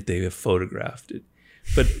 and yet they have photographed it.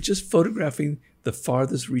 But just photographing the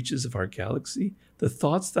farthest reaches of our galaxy, the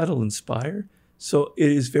thoughts that'll inspire. So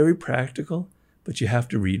it is very practical, but you have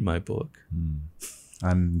to read my book.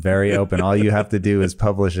 I'm very open. All you have to do is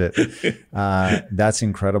publish it. That's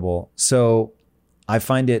incredible. So I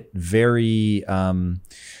find it very,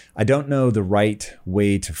 I don't know the right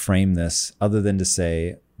way to frame this other than to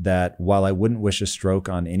say that while I wouldn't wish a stroke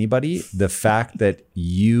on anybody, the fact that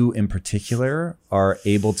you in particular are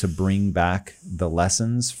able to bring back the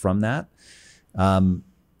lessons from that,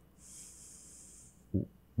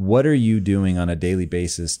 what are you doing on a daily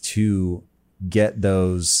basis to get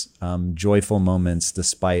those joyful moments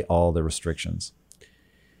despite all the restrictions?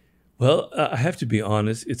 Well, I have to be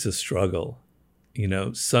honest, it's a struggle. You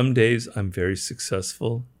know, some days I'm very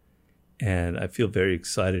successful and I feel very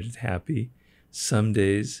excited and happy. Some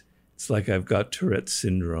days it's like I've got Tourette's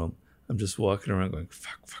syndrome. I'm just walking around going,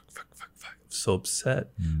 fuck. I'm so upset.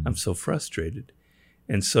 I'm so frustrated.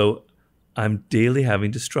 And so I'm daily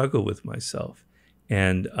having to struggle with myself.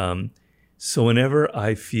 And so whenever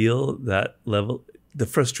I feel that level, the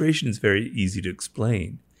frustration is very easy to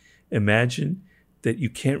explain. Imagine that you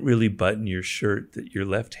can't really button your shirt, that your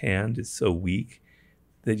left hand is so weak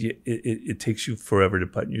that it takes you forever to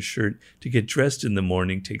button your shirt. To get dressed in the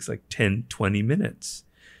morning takes like 10, 20 minutes.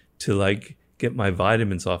 To like get my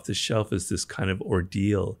vitamins off the shelf is this kind of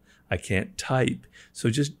ordeal. I can't type.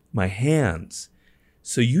 So just my hands.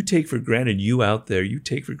 So you take for granted, you out there, you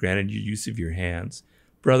take for granted your use of your hands.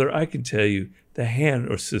 brother, I can tell you, the hand,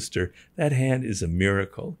 or sister, that hand is a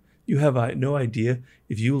miracle. You have no idea,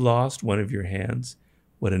 if you lost one of your hands,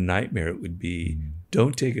 what a nightmare it would be.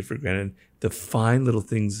 Don't take it for granted. The fine little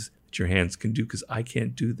things that your hands can do, because I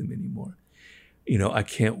can't do them anymore. I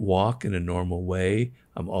can't walk in a normal way.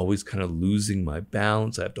 I'm always kind of losing my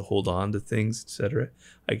balance. I have to hold on to things, etc.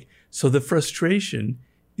 So the frustration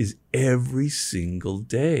is every single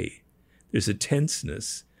day. There's a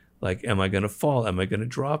tenseness, like, am I going to fall? Am I going to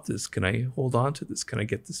drop this? Can I hold on to this? Can I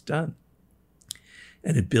get this done?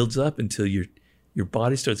 And it builds up until your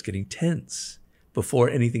body starts getting tense before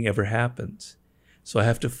anything ever happens. So I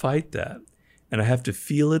have to fight that. And I have to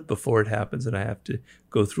feel it before it happens. And I have to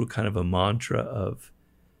go through kind of a mantra of,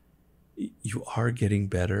 you are getting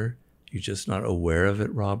better. You're just not aware of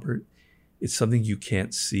it, Robert. It's something you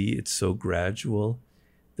can't see. It's so gradual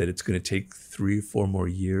that it's going to take 3 or 4 more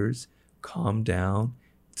years. Calm down.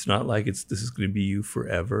 It's not like this is going to be you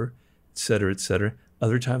forever, et cetera, et cetera.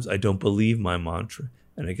 Other times I don't believe my mantra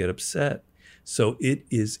and I get upset. So it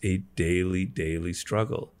is a daily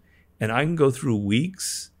struggle. And I can go through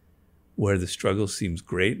weeks where the struggle seems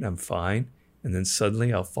great and I'm fine. And then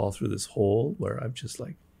suddenly I'll fall through this hole where I'm just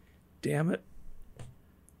like, damn it.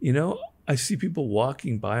 I see people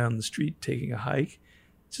walking by on the street taking a hike.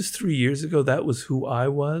 Just 3 years ago, that was who I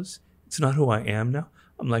was. It's not who I am now.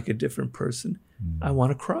 I'm like a different person. I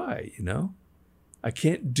want to cry, I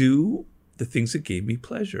can't do the things that gave me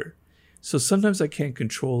pleasure. So sometimes I can't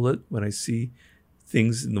control it when I see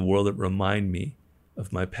things in the world that remind me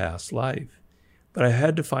of my past life. But I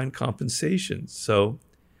had to find compensations. So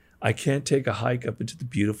I can't take a hike up into the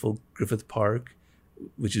beautiful Griffith Park,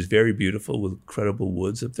 which is very beautiful with incredible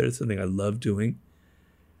woods up there. It's something I love doing.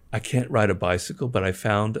 I can't ride a bicycle, but I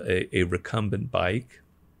found a recumbent bike.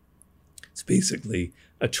 It's basically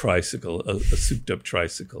a tricycle, a souped-up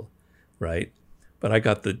tricycle, right? But I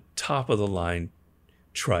got the top-of-the-line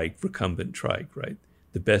trike, recumbent trike, right?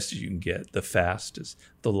 The best you can get, the fastest,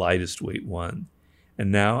 the lightest weight one.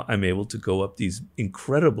 And now I'm able to go up these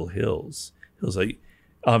incredible hills like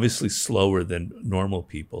obviously slower than normal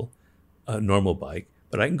people, a normal bike,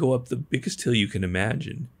 but I can go up the biggest hill you can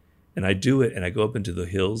imagine. And I do it, and I go up into the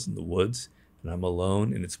hills and the woods, and I'm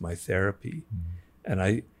alone, and it's my therapy. And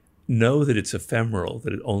I know that it's ephemeral,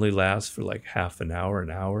 that it only lasts for like half an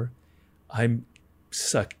hour. I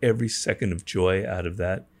suck every second of joy out of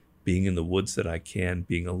that, being in the woods that I can,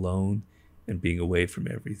 being alone, and being away from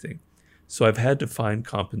everything. So I've had to find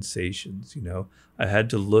compensations, I had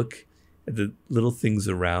to look at the little things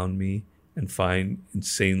around me and find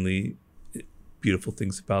insanely beautiful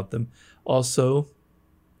things about them. Also,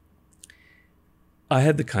 I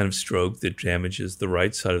had the kind of stroke that damages the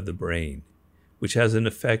right side of the brain, which has an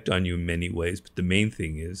effect on you in many ways. But the main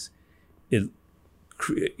thing is, your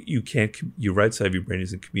right side of your brain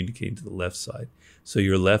isn't communicating to the left side. So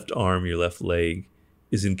your left arm, your left leg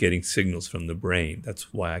isn't getting signals from the brain.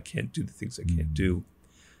 That's why I can't do the things I can't do.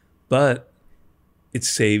 But it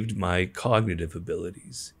saved my cognitive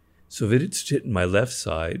abilities. So if it's hitting my left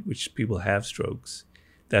side, which people have strokes,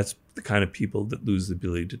 that's the kind of people that lose the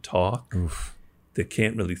ability to talk, that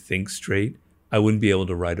can't really think straight. I wouldn't be able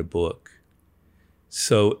to write a book.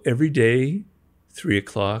 So every day,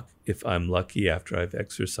 3:00, if I'm lucky after I've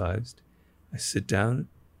exercised, I sit down,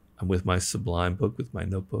 I'm with my Sublime book, with my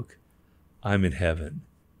notebook. I'm in heaven.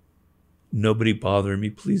 Nobody bothering me.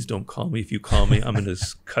 Please don't call me. If you call me, I'm going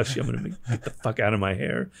to cuss you. I'm going to get the fuck out of my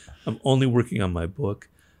hair. I'm only working on my book.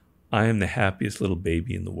 I am the happiest little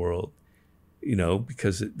baby in the world,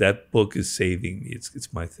 because that book is saving me.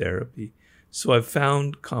 It's my therapy. So I've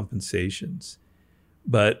found compensations.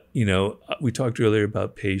 But, we talked earlier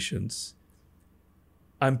about patience.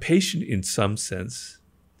 I'm patient in some sense,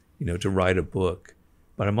 to write a book,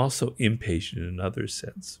 but I'm also impatient in another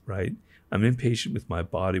sense, right? I'm impatient with my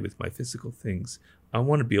body, with my physical things. I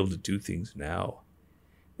want to be able to do things now.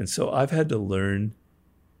 And so I've had to learn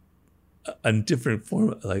a different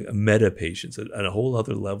form, like a meta patience, a whole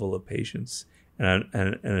other level of patience. And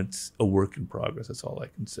it's a work in progress. That's all I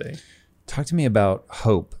can say. Talk to me about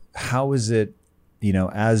hope. How is it,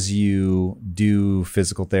 as you do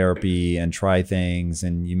physical therapy and try things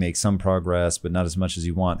and you make some progress, but not as much as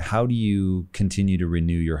you want, how do you continue to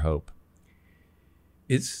renew your hope?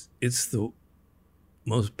 It's the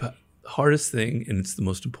most hardest thing, and it's the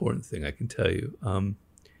most important thing, I can tell you.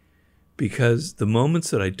 Because the moments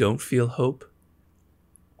that I don't feel hope,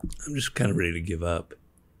 I'm just kind of ready to give up.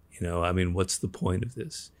 What's the point of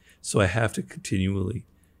this? So I have to continually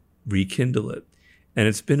rekindle it. And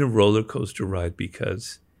it's been a roller coaster ride,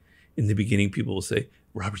 because in the beginning, people will say,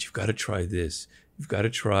 Robert, you've got to try this. You've got to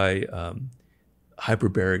try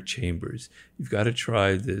hyperbaric chambers. You've got to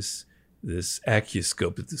try this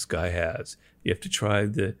acuoscope that this guy has. You have to try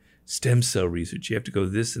the stem cell research. You have to go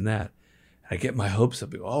this and that. And I get my hopes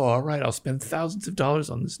up. Oh, all right, I'll spend thousands of dollars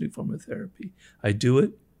on this new form of therapy. I do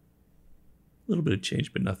it. A little bit of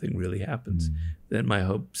change, but nothing really happens. Then my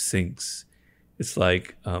hope sinks. It's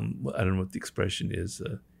like, I don't know what the expression is,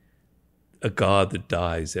 a god that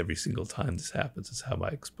dies every single time this happens is how I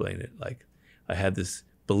explain it. Like I had this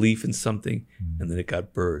belief in something and then it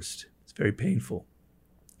got burst. It's very painful.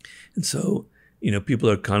 And so, people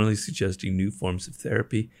are constantly suggesting new forms of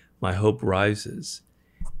therapy. My hope rises.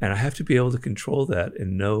 And I have to be able to control that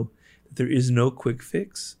and know that there is no quick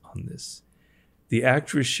fix on this. The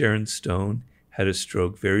actress Sharon Stone had a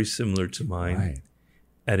stroke very similar to mine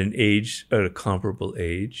at a comparable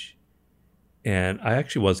age. And I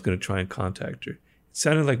actually was going to try and contact her. It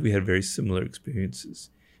sounded like we had very similar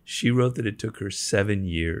experiences. She wrote that it took her 7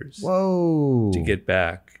 years to get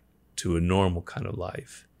back to a normal kind of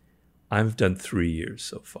life. I've done 3 years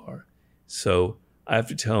so far. So I have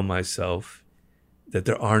to tell myself that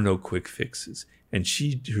there are no quick fixes. And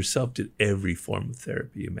she herself did every form of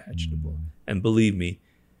therapy imaginable. And believe me,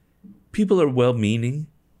 people are well-meaning,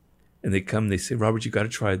 and they say, Robert, you got to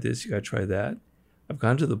try this, you got to try that. I've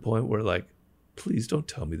gone to the point where, like, please don't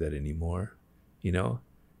tell me that anymore.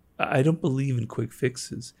 I don't believe in quick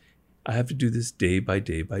fixes. I have to do this day by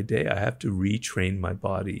day by day. I have to retrain my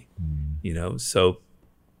body, So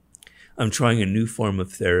I'm trying a new form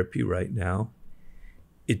of therapy right now.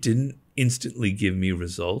 It didn't instantly give me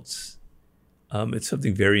results. It's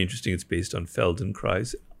something very interesting. It's based on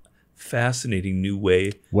Feldenkrais. Fascinating new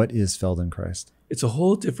way. What is Feldenkrais? It's a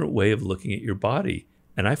whole different way of looking at your body.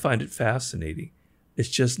 And I find it fascinating. It's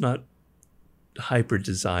just not hyper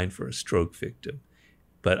designed for a stroke victim.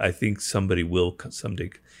 But I think somebody will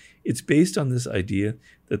someday. It's based on this idea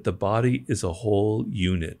that the body is a whole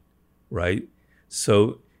unit, right?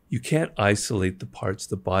 So you can't isolate the parts.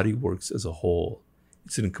 The body works as a whole.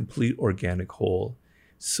 It's in a complete organic whole.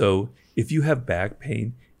 So if you have back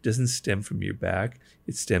pain, it doesn't stem from your back.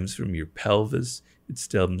 It stems from your pelvis. It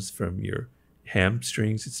stems from your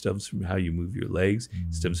hamstrings. It stems from how you move your legs.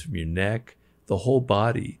 It stems from your neck, the whole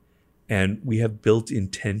body. And we have built-in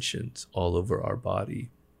tensions all over our body.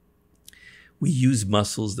 We use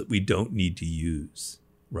muscles that we don't need to use,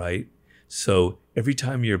 right? So every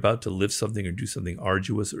time you're about to lift something or do something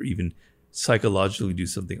arduous or even psychologically do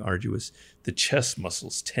something arduous, the chest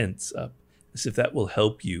muscles tense up as if that will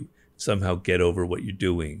help you somehow get over what you're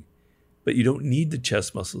doing. But you don't need the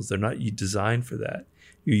chest muscles. They're not designed for that.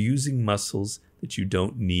 You're using muscles that you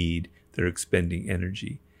don't need that are expending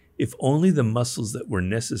energy. If only the muscles that were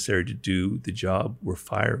necessary to do the job were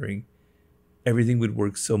firing, everything would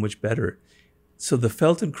work so much better. So the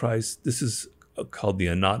Feldenkrais, this is called the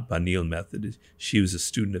Anat Banil method. She was a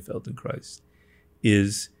student of Feldenkrais.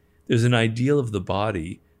 There's an ideal of the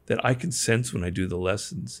body that I can sense when I do the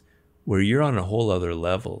lessons where you're on a whole other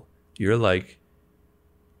level. You're like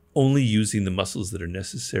only using the muscles that are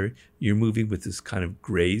necessary. You're moving with this kind of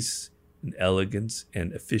grace and elegance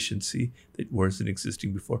and efficiency that wasn't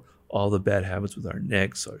existing before. All the bad habits with our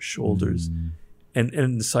necks, our shoulders,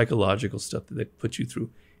 and the psychological stuff that they put you through.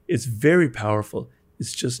 It's very powerful.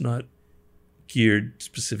 It's just not geared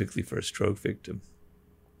specifically for a stroke victim.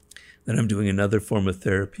 Then I'm doing another form of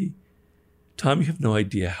therapy. Tom, you have no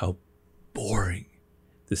idea how boring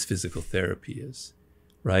this physical therapy is,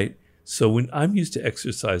 right? So when I'm used to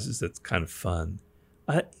exercises that's kind of fun,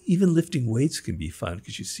 even lifting weights can be fun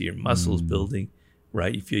because you see your muscles building,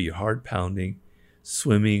 right? You feel your heart pounding,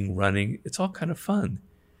 swimming, running. It's all kind of fun.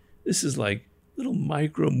 This is like little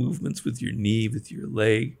micro movements with your knee, with your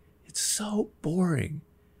leg. It's so boring.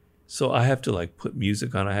 So I have to like put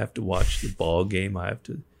music on. I have to watch the ball game. I have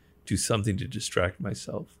to do something to distract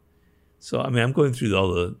myself. So, I mean, I'm going through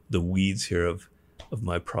all the weeds here of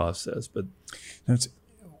my process, but.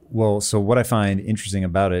 So what I find interesting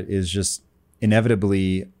about it is just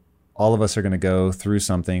inevitably all of us are going to go through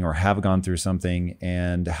something or have gone through something,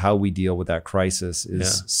 and how we deal with that crisis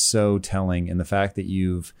is so telling. And the fact that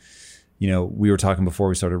we were talking before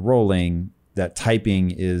we started rolling, that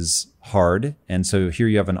typing is hard. And so here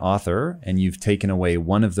you have an author and you've taken away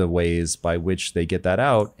one of the ways by which they get that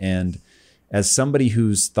out. And as somebody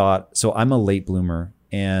who's thought, so I'm a late bloomer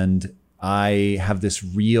and I have this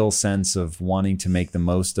real sense of wanting to make the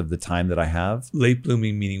most of the time that I have. Late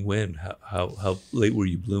blooming meaning when? How late were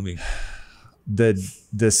you blooming?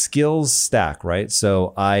 The skills stack, right?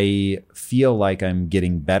 So I feel like I'm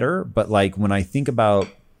getting better, but like when I think about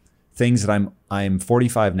things that I'm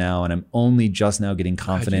 45 now and I'm only just now getting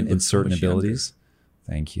confident in certain abilities.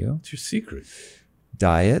 Younger. Thank you. It's your secret.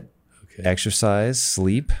 Diet. exercise,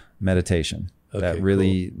 sleep, meditation. That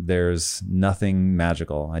really, there's nothing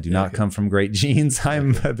magical. I do not come from great genes.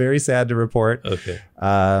 I'm very sad to report.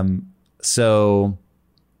 So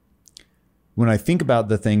when I think about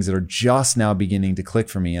the things that are just now beginning to click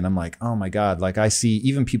for me, and I'm like, oh my God, like I see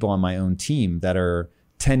even people on my own team that are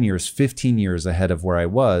 10 years, 15 years ahead of where I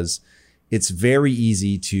was. It's very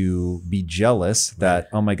easy to be jealous that,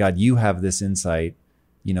 oh my God, you have this insight,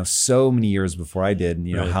 so many years before I did.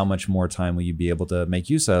 And, how much more time will you be able to make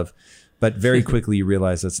use of? But very quickly you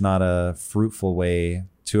realize that's not a fruitful way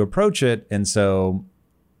to approach it. And so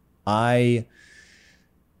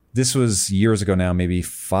this was years ago now, maybe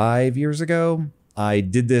 5 years ago, I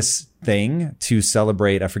did this thing to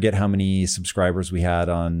celebrate. I forget how many subscribers we had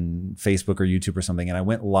on Facebook or YouTube or something. And I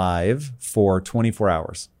went live for 24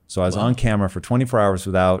 hours. So I was on camera for 24 hours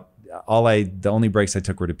without the only breaks I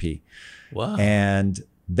took were to pee. Wow. And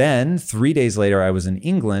then 3 days later, I was in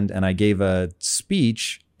England and I gave a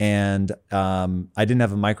speech. And I didn't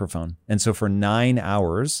have a microphone. And so for 9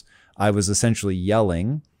 hours, I was essentially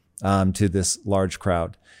yelling to this large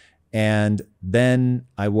crowd. And then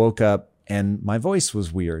I woke up and my voice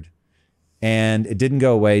was weird. And it didn't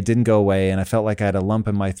go away. And I felt like I had a lump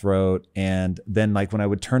in my throat. And then like when I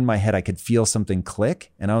would turn my head, I could feel something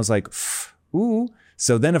click. And I was like, ooh.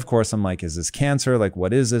 So then, of course, I'm like, is this cancer? Like,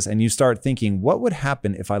 what is this? And you start thinking, what would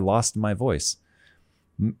happen if I lost my voice?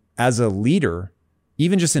 As a leader,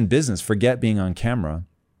 even just in business, forget being on camera,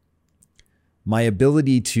 my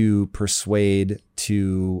ability to persuade,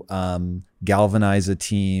 to galvanize a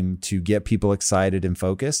team, to get people excited and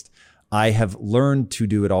focused, I have learned to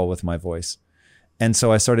do it all with my voice. And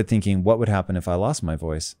so I started thinking, what would happen if I lost my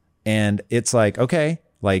voice? And it's like, okay,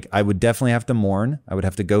 like I would definitely have to mourn. I would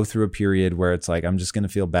have to go through a period where it's like, I'm just going to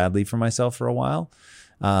feel badly for myself for a while.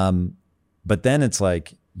 But then it's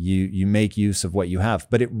like, you make use of what you have.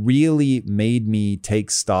 But it really made me take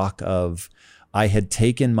stock of, I had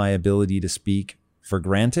taken my ability to speak for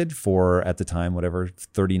granted for, at the time, whatever,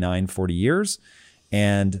 39, 40 years.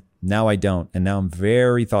 And now I don't. And now I'm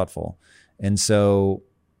very thoughtful. And so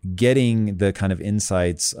getting the kind of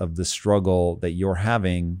insights of the struggle that you're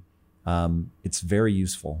having, it's very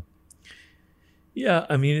useful. Yeah,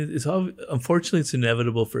 I mean, unfortunately, it's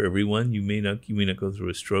inevitable for everyone. You may not go through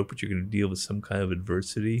a stroke, but you're going to deal with some kind of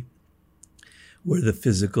adversity where the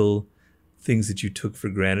physical things that you took for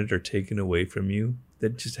granted are taken away from you.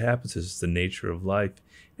 That just happens. It's the nature of life,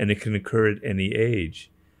 and it can occur at any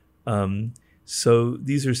age. So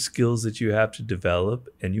these are skills that you have to develop,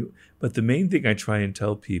 but the main thing I try and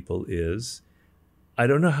tell people is, I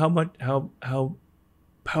don't know how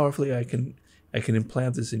powerfully I can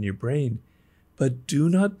implant this in your brain. But do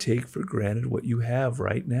not take for granted what you have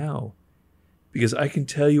right now. Because I can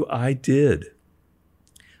tell you I did.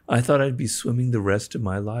 I thought I'd be swimming the rest of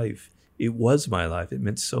my life. It was my life. It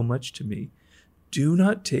meant so much to me. Do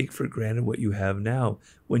not take for granted what you have now.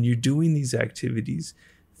 When you're doing these activities,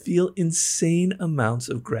 feel insane amounts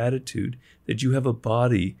of gratitude that you have a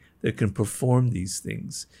body that can perform these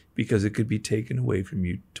things, because it could be taken away from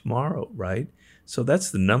you tomorrow, right? So that's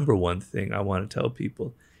the number one thing I want to tell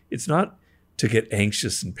people. It's not to get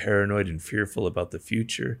anxious and paranoid and fearful about the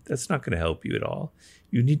future. That's not going to help you at all.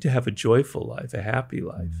 You need to have a joyful life, a happy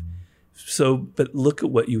life. So, but look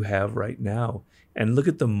at what you have right now and look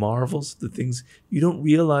at the marvels, the things you don't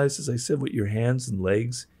realize, as I said, what your hands and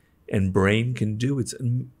legs and brain can do. It's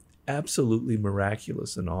absolutely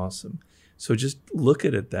miraculous and awesome. So just look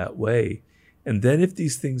at it that way. And then if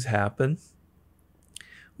these things happen,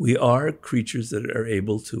 we are creatures that are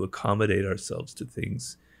able to accommodate ourselves to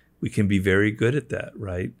things. We can be very good at that,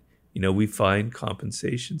 right? We find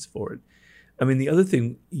compensations for it. I mean, the other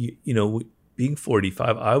thing, being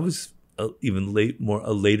 45, I was a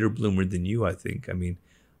later bloomer than you, I think. I mean,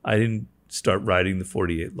 I didn't start writing the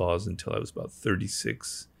 48 Laws until I was about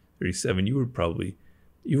 36, 37.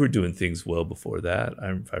 You were doing things well before that,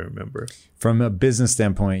 if I remember. From a business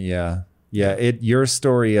standpoint, yeah. Yeah, your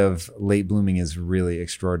story of late blooming is really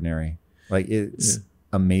extraordinary. Like, it's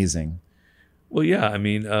amazing. Well, yeah, I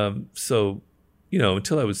mean, until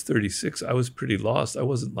I was 36, I was pretty lost. I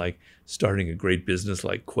wasn't like starting a great business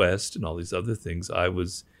like Quest and all these other things. I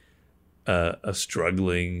was a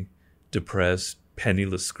struggling, depressed,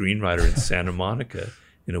 penniless screenwriter in Santa Monica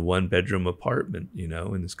in a one-bedroom apartment,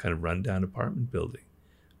 in this kind of rundown apartment building,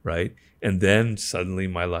 right? And then suddenly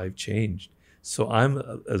my life changed. So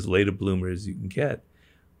I'm as late a bloomer as you can get.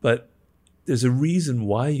 But there's a reason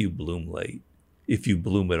why you bloom late, if you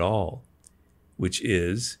bloom at all, which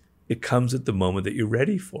is it comes at the moment that you're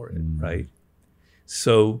ready for it, right?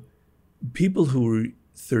 So people who are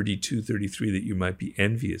 32, 33 that you might be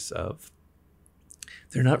envious of,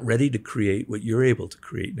 They're not ready to create what you're able to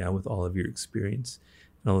create now with all of your experience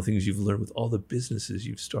and all the things you've learned with all the businesses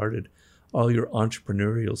you've started, all your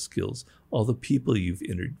entrepreneurial skills, all the people you've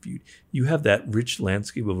interviewed. You have that rich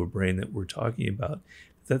landscape of a brain that we're talking about.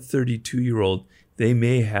 That 32-year-old, they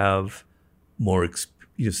may have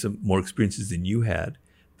some more experiences than you had,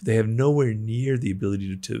 but they have nowhere near the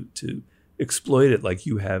ability to exploit it like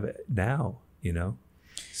you have now,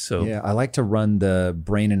 So yeah, I like to run the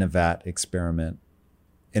brain in a vat experiment.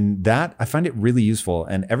 And that, I find it really useful.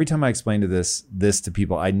 And every time I explain this to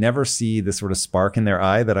people, I never see the sort of spark in their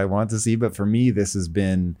eye that I want to see. But for me, this has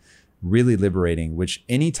been really liberating, which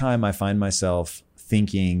anytime I find myself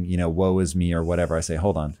thinking, woe is me or whatever, I say,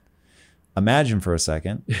 hold on. Imagine for a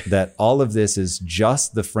second that all of this is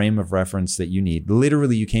just the frame of reference that you need.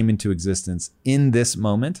 Literally, you came into existence in this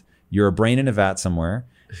moment. You're a brain in a vat somewhere.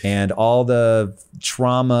 And all the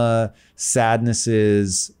trauma,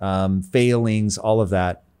 sadnesses, failings, all of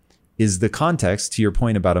that is the context, to your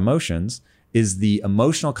point about emotions, is the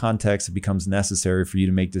emotional context that becomes necessary for you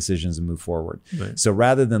to make decisions and move forward. Right. So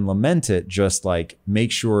rather than lament it, just like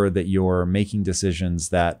make sure that you're making decisions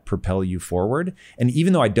that propel you forward. And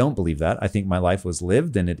even though I don't believe that, I think my life was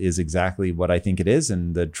lived and it is exactly what I think it is.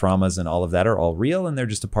 And the traumas and all of that are all real and they're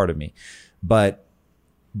just a part of me. But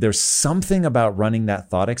there's something about running that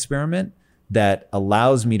thought experiment that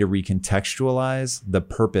allows me to recontextualize the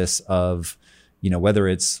purpose of, whether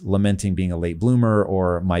it's lamenting being a late bloomer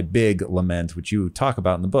or my big lament, which you talk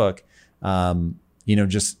about in the book,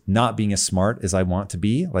 just not being as smart as I want to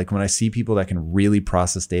be. Like when I see people that can really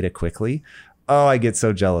process data quickly, I get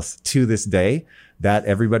so jealous to this day that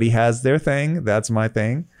everybody has their thing. That's my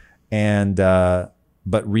thing. And,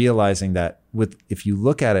 but realizing that if you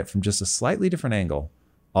look at it from just a slightly different angle,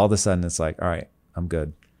 all of a sudden it's like, all right, I'm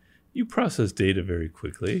good. You process data very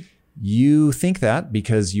quickly. You think that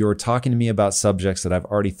because you're talking to me about subjects that I've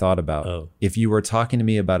already thought about. Oh. If you were talking to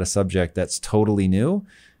me about a subject that's totally new,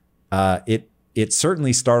 it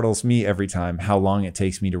certainly startles me every time how long it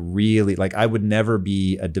takes me to really, I would never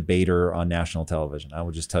be a debater on national television. I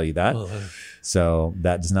will just tell you that. So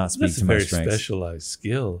that does not speak to my strengths. That's a very specialized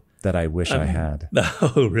skill. That I wish I had.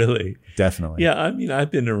 Oh, really? Definitely. Yeah,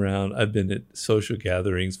 I've been around. I've been at social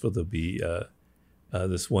gatherings where there'll be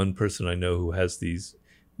this one person I know who has these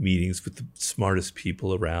meetings with the smartest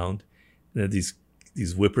people around. And they're these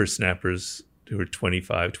whippersnappers who are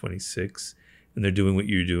 25, 26, and they're doing what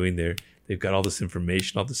you're doing. They've got all this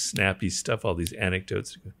information, all this snappy stuff, all these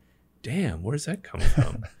anecdotes. Damn, where's that coming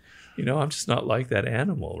from? I'm just not like that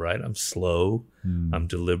animal, right? I'm slow. I'm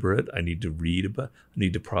deliberate. I need to read about, I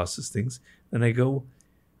need to process things. And I go,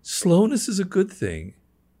 slowness is a good thing,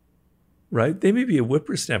 right? They may be a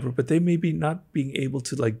whippersnapper, but they may be not being able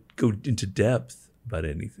to go into depth about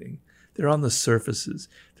anything. They're on the surfaces.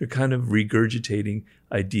 They're kind of regurgitating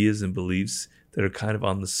ideas and beliefs that are kind of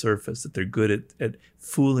on the surface, that they're good at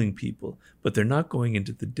fooling people, but they're not going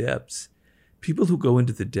into the depths. People who go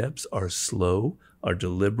into the depths are slow, are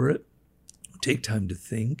deliberate, take time to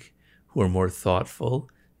think, who are more thoughtful,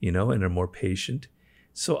 and are more patient.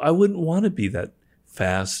 So I wouldn't want to be that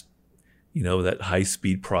fast, that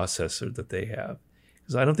high-speed processor that they have,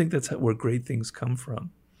 because I don't think that's where great things come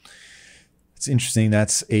from. It's interesting.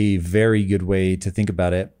 That's a very good way to think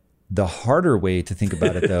about it. The harder way to think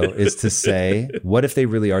about it, though, is to say, what if they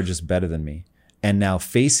really are just better than me? And now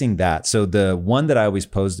facing that. So the one that I always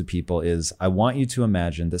pose to people is, I want you to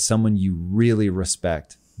imagine that someone you really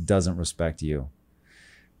respect doesn't respect you.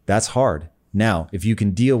 That's hard. Now, if you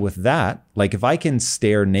can deal with that, if I can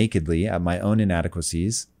stare nakedly at my own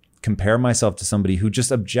inadequacies, compare myself to somebody who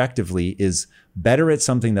just objectively is better at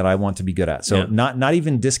something that I want to be good at. So not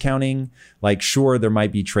even discounting, sure, there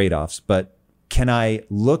might be trade-offs, but can I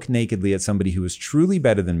look nakedly at somebody who is truly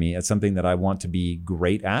better than me at something that I want to be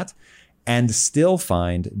great at and still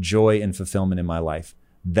find joy and fulfillment in my life?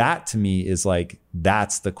 That to me is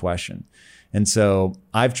that's the question. And so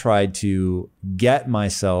I've tried to get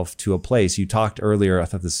myself to a place. You talked earlier, I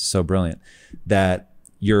thought this is so brilliant, that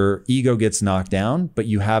your ego gets knocked down, but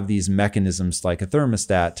you have these mechanisms like a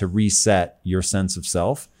thermostat to reset your sense of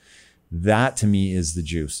self. That to me is the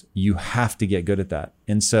juice. You have to get good at that.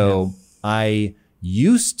 And so I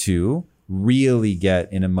used to really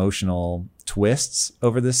get in emotional twists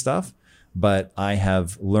over this stuff, but I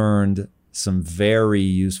have learned some very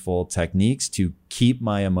useful techniques to keep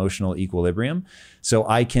my emotional equilibrium. So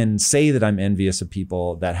I can say that I'm envious of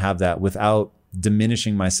people that have that without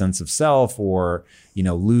diminishing my sense of self or,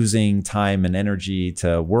 losing time and energy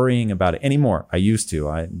to worrying about it anymore. I used to.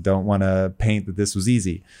 I don't want to paint that this was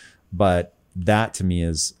easy, but that to me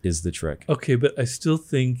is the trick. Okay, but I still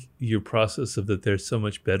think your process of that they're so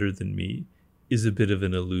much better than me is a bit of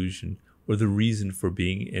an illusion, or the reason for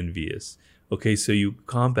being envious. Okay, so you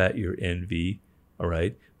combat your envy, all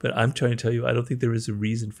right? But I'm trying to tell you, I don't think there is a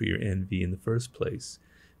reason for your envy in the first place.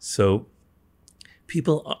 So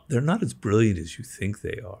people, they're not as brilliant as you think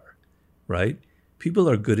they are, right? People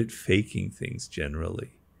are good at faking things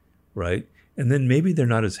generally, right? And then maybe they're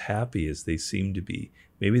not as happy as they seem to be.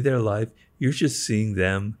 Maybe their life, you're just seeing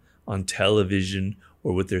them on television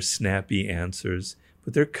or with their snappy answers,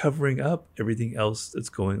 but they're covering up everything else that's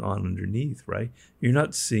going on underneath, right? You're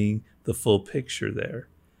not seeing the full picture there,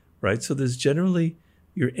 right? So there's generally,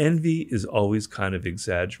 your envy is always kind of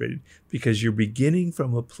exaggerated because you're beginning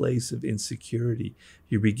from a place of insecurity.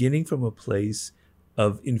 You're beginning from a place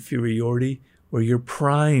of inferiority where you're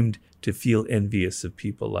primed to feel envious of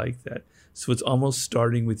people like that. So it's almost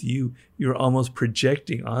starting with you. You're almost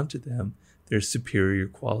projecting onto them their superior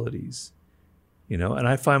qualities, you know, and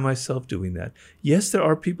I find myself doing that. Yes, there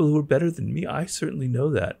are people who are better than me. I certainly know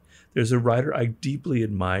that. There's a writer I deeply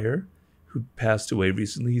admire who passed away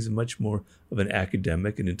recently. He's much more of an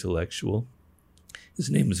academic and intellectual. His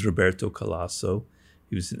name is Roberto Calasso.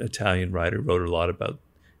 He was an Italian writer, wrote a lot about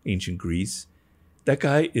ancient Greece. That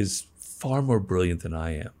guy is far more brilliant than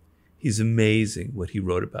I am. He's amazing what he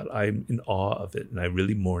wrote about. I'm in awe of it, and I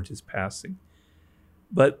really mourned his passing.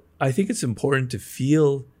 But I think it's important to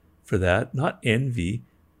feel for that, not envy,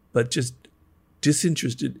 but just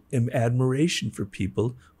disinterested admiration for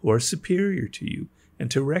people who are superior to you, and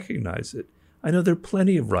to recognize it. I know there are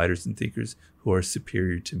plenty of writers and thinkers who are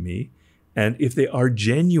superior to me, and if they are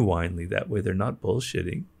genuinely that way, they're not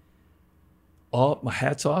bullshitting, my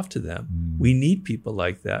hat's off to them. We need people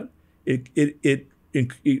like that. It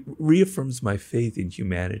reaffirms my faith in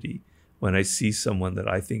humanity when I see someone that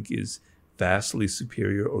I think is vastly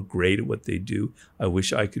superior or great at what they do. I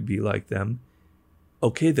wish I could be like them.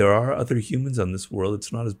 Okay, there are other humans on this world,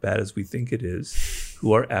 it's not as bad as we think it is,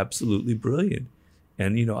 who are absolutely brilliant.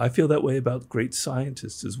 And, you know, I feel that way about great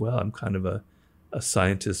scientists as well. I'm kind of a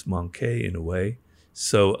scientist manqué in a way.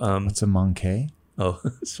 So, what's a manqué? Oh,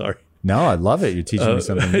 sorry. No, I love it. You're teaching me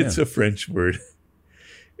something new. It's a French word.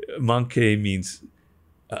 Manqué means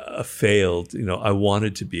a failed, you know, I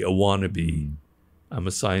wanted to be, a wannabe. I'm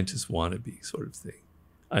a scientist wannabe sort of thing.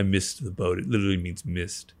 I missed the boat. It literally means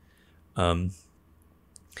missed.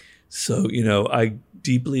 So, you know, I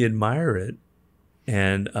deeply admire it.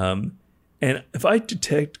 And if I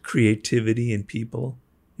detect creativity in people,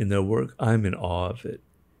 in their work, I'm in awe of it.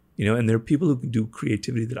 You know, and there are people who can do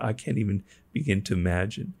creativity that I can't even begin to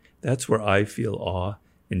imagine. That's where I feel awe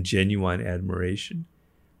and genuine admiration.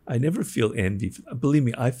 I never feel envy. Believe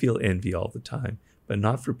me, I feel envy all the time, but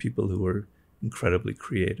not for people who are incredibly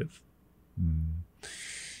creative.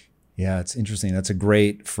 Yeah, it's interesting. That's a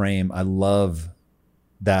great frame. I love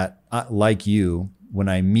that. Like you, when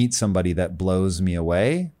I meet somebody that blows me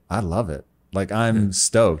away, I love it. Like, I'm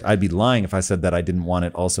stoked. I'd be lying if I said that I didn't want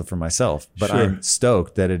it also for myself, but sure. I'm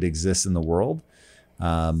stoked that it exists in the world.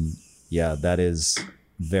 Yeah, that is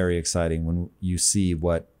very exciting when you see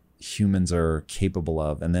what humans are capable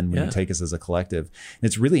of, and then when you take us as a collective. And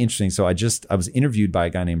it's really interesting. So I was interviewed by a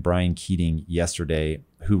guy named Brian Keating yesterday,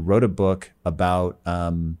 who wrote a book about I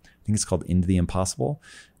think it's called Into the Impossible,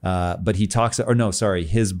 but he talks, or no, sorry,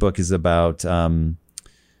 his book is about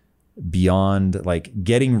beyond, like,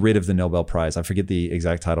 getting rid of the Nobel Prize. I forget the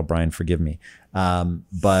exact title, Brian, forgive me,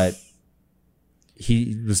 but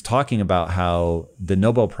he was talking about how the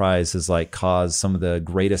Nobel Prize has, like, caused some of the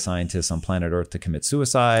greatest scientists on planet Earth to commit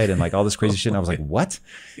suicide and, like, all this crazy shit. And I was like, what?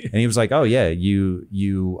 And he was like, oh yeah, you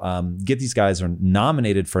get these guys are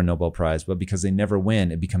nominated for a Nobel Prize, but because they never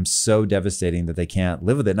win, it becomes so devastating that they can't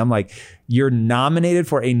live with it. And I'm like, you're nominated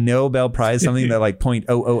for a Nobel Prize, something that like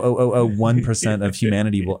 0.00001% of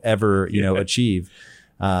humanity will ever, you know, achieve.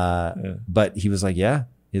 But he was like, yeah,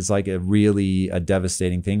 is like a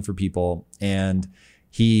devastating thing for people. And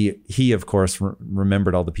he of course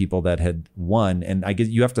remembered all the people that had won. And I guess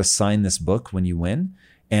you have to sign this book when you win.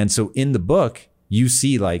 And so in the book, you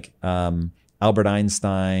see like Albert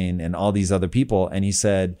Einstein and all these other people. And he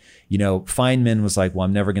said, you know, Feynman was like, well,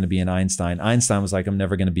 I'm never going to be an Einstein. Einstein was like, I'm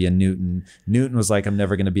never going to be a Newton. Newton was like, I'm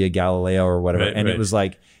never going to be a Galileo or whatever. Right, and it was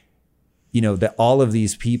like, you know, that all of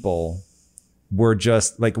these people were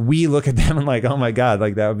just like, we look at them and like, oh my God,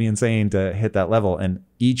 like that would be insane to hit that level. And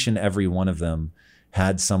each and every one of them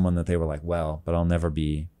had someone that they were like, well, but I'll never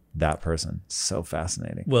be that person. So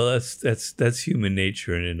fascinating. Well, that's human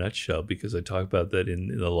nature in a nutshell, because I talk about that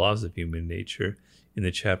in the Laws of Human Nature in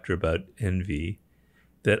the chapter about envy,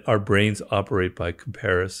 that our brains operate by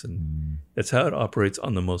comparison. That's how it operates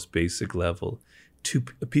on the most basic level.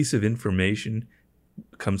 A piece of information,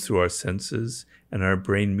 comes through our senses, and our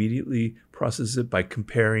brain immediately processes it by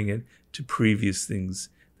comparing it to previous things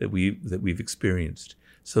that we've experienced.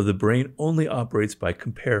 So the brain only operates by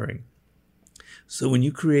comparing. So when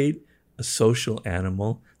you create a social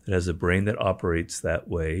animal that has a brain that operates that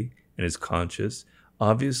way and is conscious,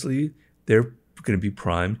 obviously they're going to be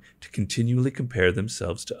primed to continually compare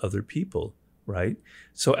themselves to other people, right?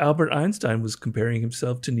 So Albert Einstein was comparing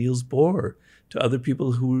himself to Niels Bohr, to other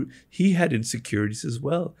people he had insecurities as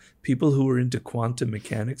well. People who were into quantum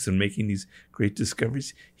mechanics and making these great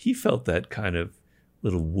discoveries, he felt that kind of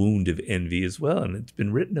little wound of envy as well, and it's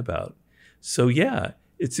been written about. So yeah,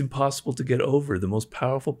 it's impossible to get over. The most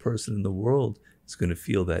powerful person in the world is going to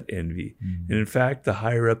feel that envy. And in fact, the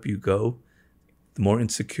higher up you go, the more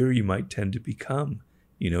insecure you might tend to become,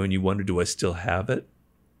 and you wonder, do I still have it?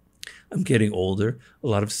 I'm getting older. A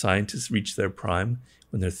lot of scientists reach their prime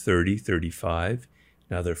when they're 30, 35.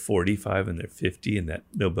 Now they're 45 and they're 50, and that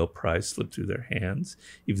Nobel Prize slipped through their hands,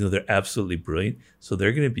 even though they're absolutely brilliant. So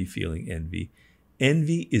they're going to be feeling envy.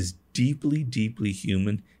 Envy is deeply, deeply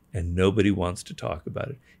human, and nobody wants to talk about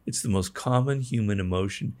it. It's the most common human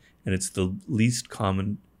emotion, and it's the least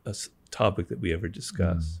common topic that we ever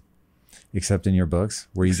discuss. Except in your books,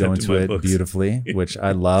 where you go into it beautifully, which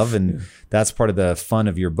I love. And that's part of the fun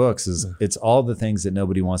of your books, is it's all the things that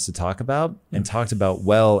nobody wants to talk about, and talked about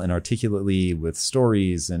well and articulately with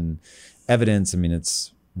stories and evidence. I mean,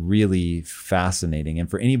 it's really fascinating. And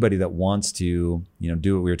for anybody that wants to,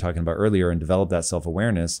 do what we were talking about earlier and develop that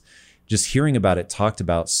self-awareness, just hearing about it talked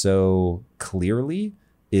about so clearly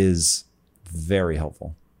is very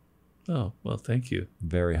helpful. Oh, well, thank you.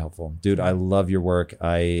 Very helpful. Dude, I love your work.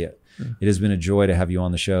 It has been a joy to have you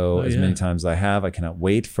on the show many times as I have. I cannot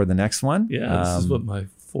wait for the next one. Yeah, this is my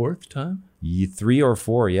 4th time? 3 or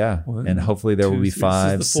 4, yeah. 1, and hopefully there will be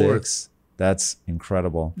 5, 6. That's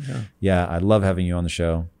incredible. Yeah, I love having you on the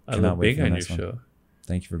show. I love being on your show.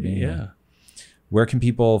 Thank you for being here. Where can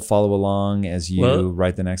people follow along as you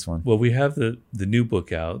write the next one? Well, we have the new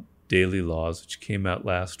book out, Daily Laws, which came out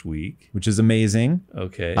last week. Which is amazing.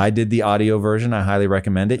 Okay. I did the audio version. I highly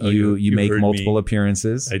recommend it. Oh, you make multiple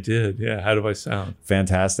appearances. I did. Yeah. How do I sound?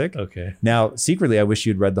 Fantastic. Okay. Now, secretly, I wish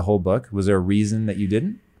you'd read the whole book. Was there a reason that you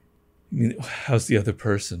didn't? I mean, how's the other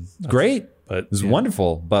person? Great. But it was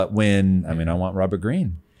wonderful. But I want Robert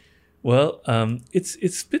Greene. Well,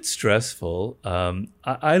 it's a bit stressful.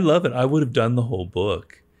 I love it. I would have done the whole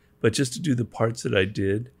book, but just to do the parts that I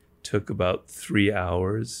did took about 3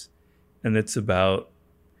 hours, and it's about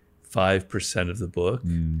 5% of the book.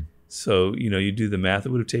 So, you do the math. It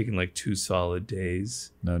would have taken like 2 solid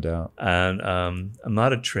days. No doubt. And I'm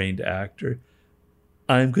not a trained actor.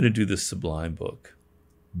 I'm going to do the Sublime book.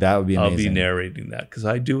 That would be amazing. I'll be narrating that because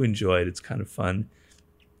I do enjoy it. It's kind of fun.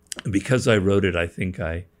 And because I wrote it, I think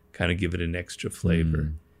I kind of give it an extra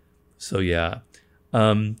flavor. So yeah.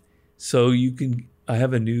 So I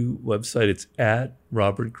have a new website. It's at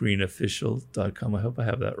robertgreenofficial.com. I hope I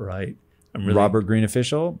have that right. Robert Greene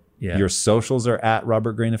Official? Yeah. Your socials are at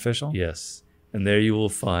Robert Greene Official? Yes. And there you will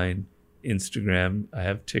find Instagram. I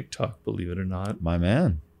have TikTok, believe it or not. My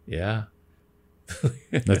man. Yeah.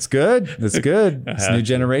 That's good. That's good. This new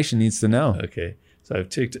generation needs to know. Okay. So I have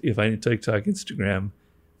TikTok, Instagram,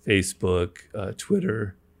 Facebook,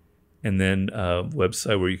 Twitter, and then a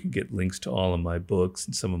website where you can get links to all of my books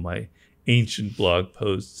and some of my ancient blog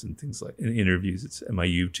posts and things like and interviews. It's at my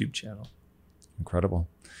YouTube channel. Incredible.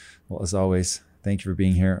 Well, as always, thank you for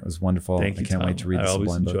being here. It was wonderful. Thank you, I can't Tom. wait to read the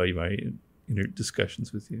Sublime book. I always enjoy my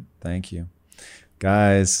discussions with you. Thank you.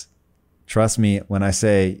 Guys, trust me when I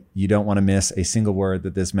say you don't want to miss a single word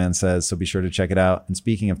that this man says, so be sure to check it out. And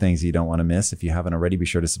speaking of things you don't want to miss, if you haven't already, be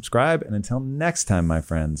sure to subscribe. And until next time, my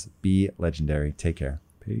friends, be legendary. Take care.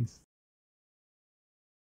 Peace.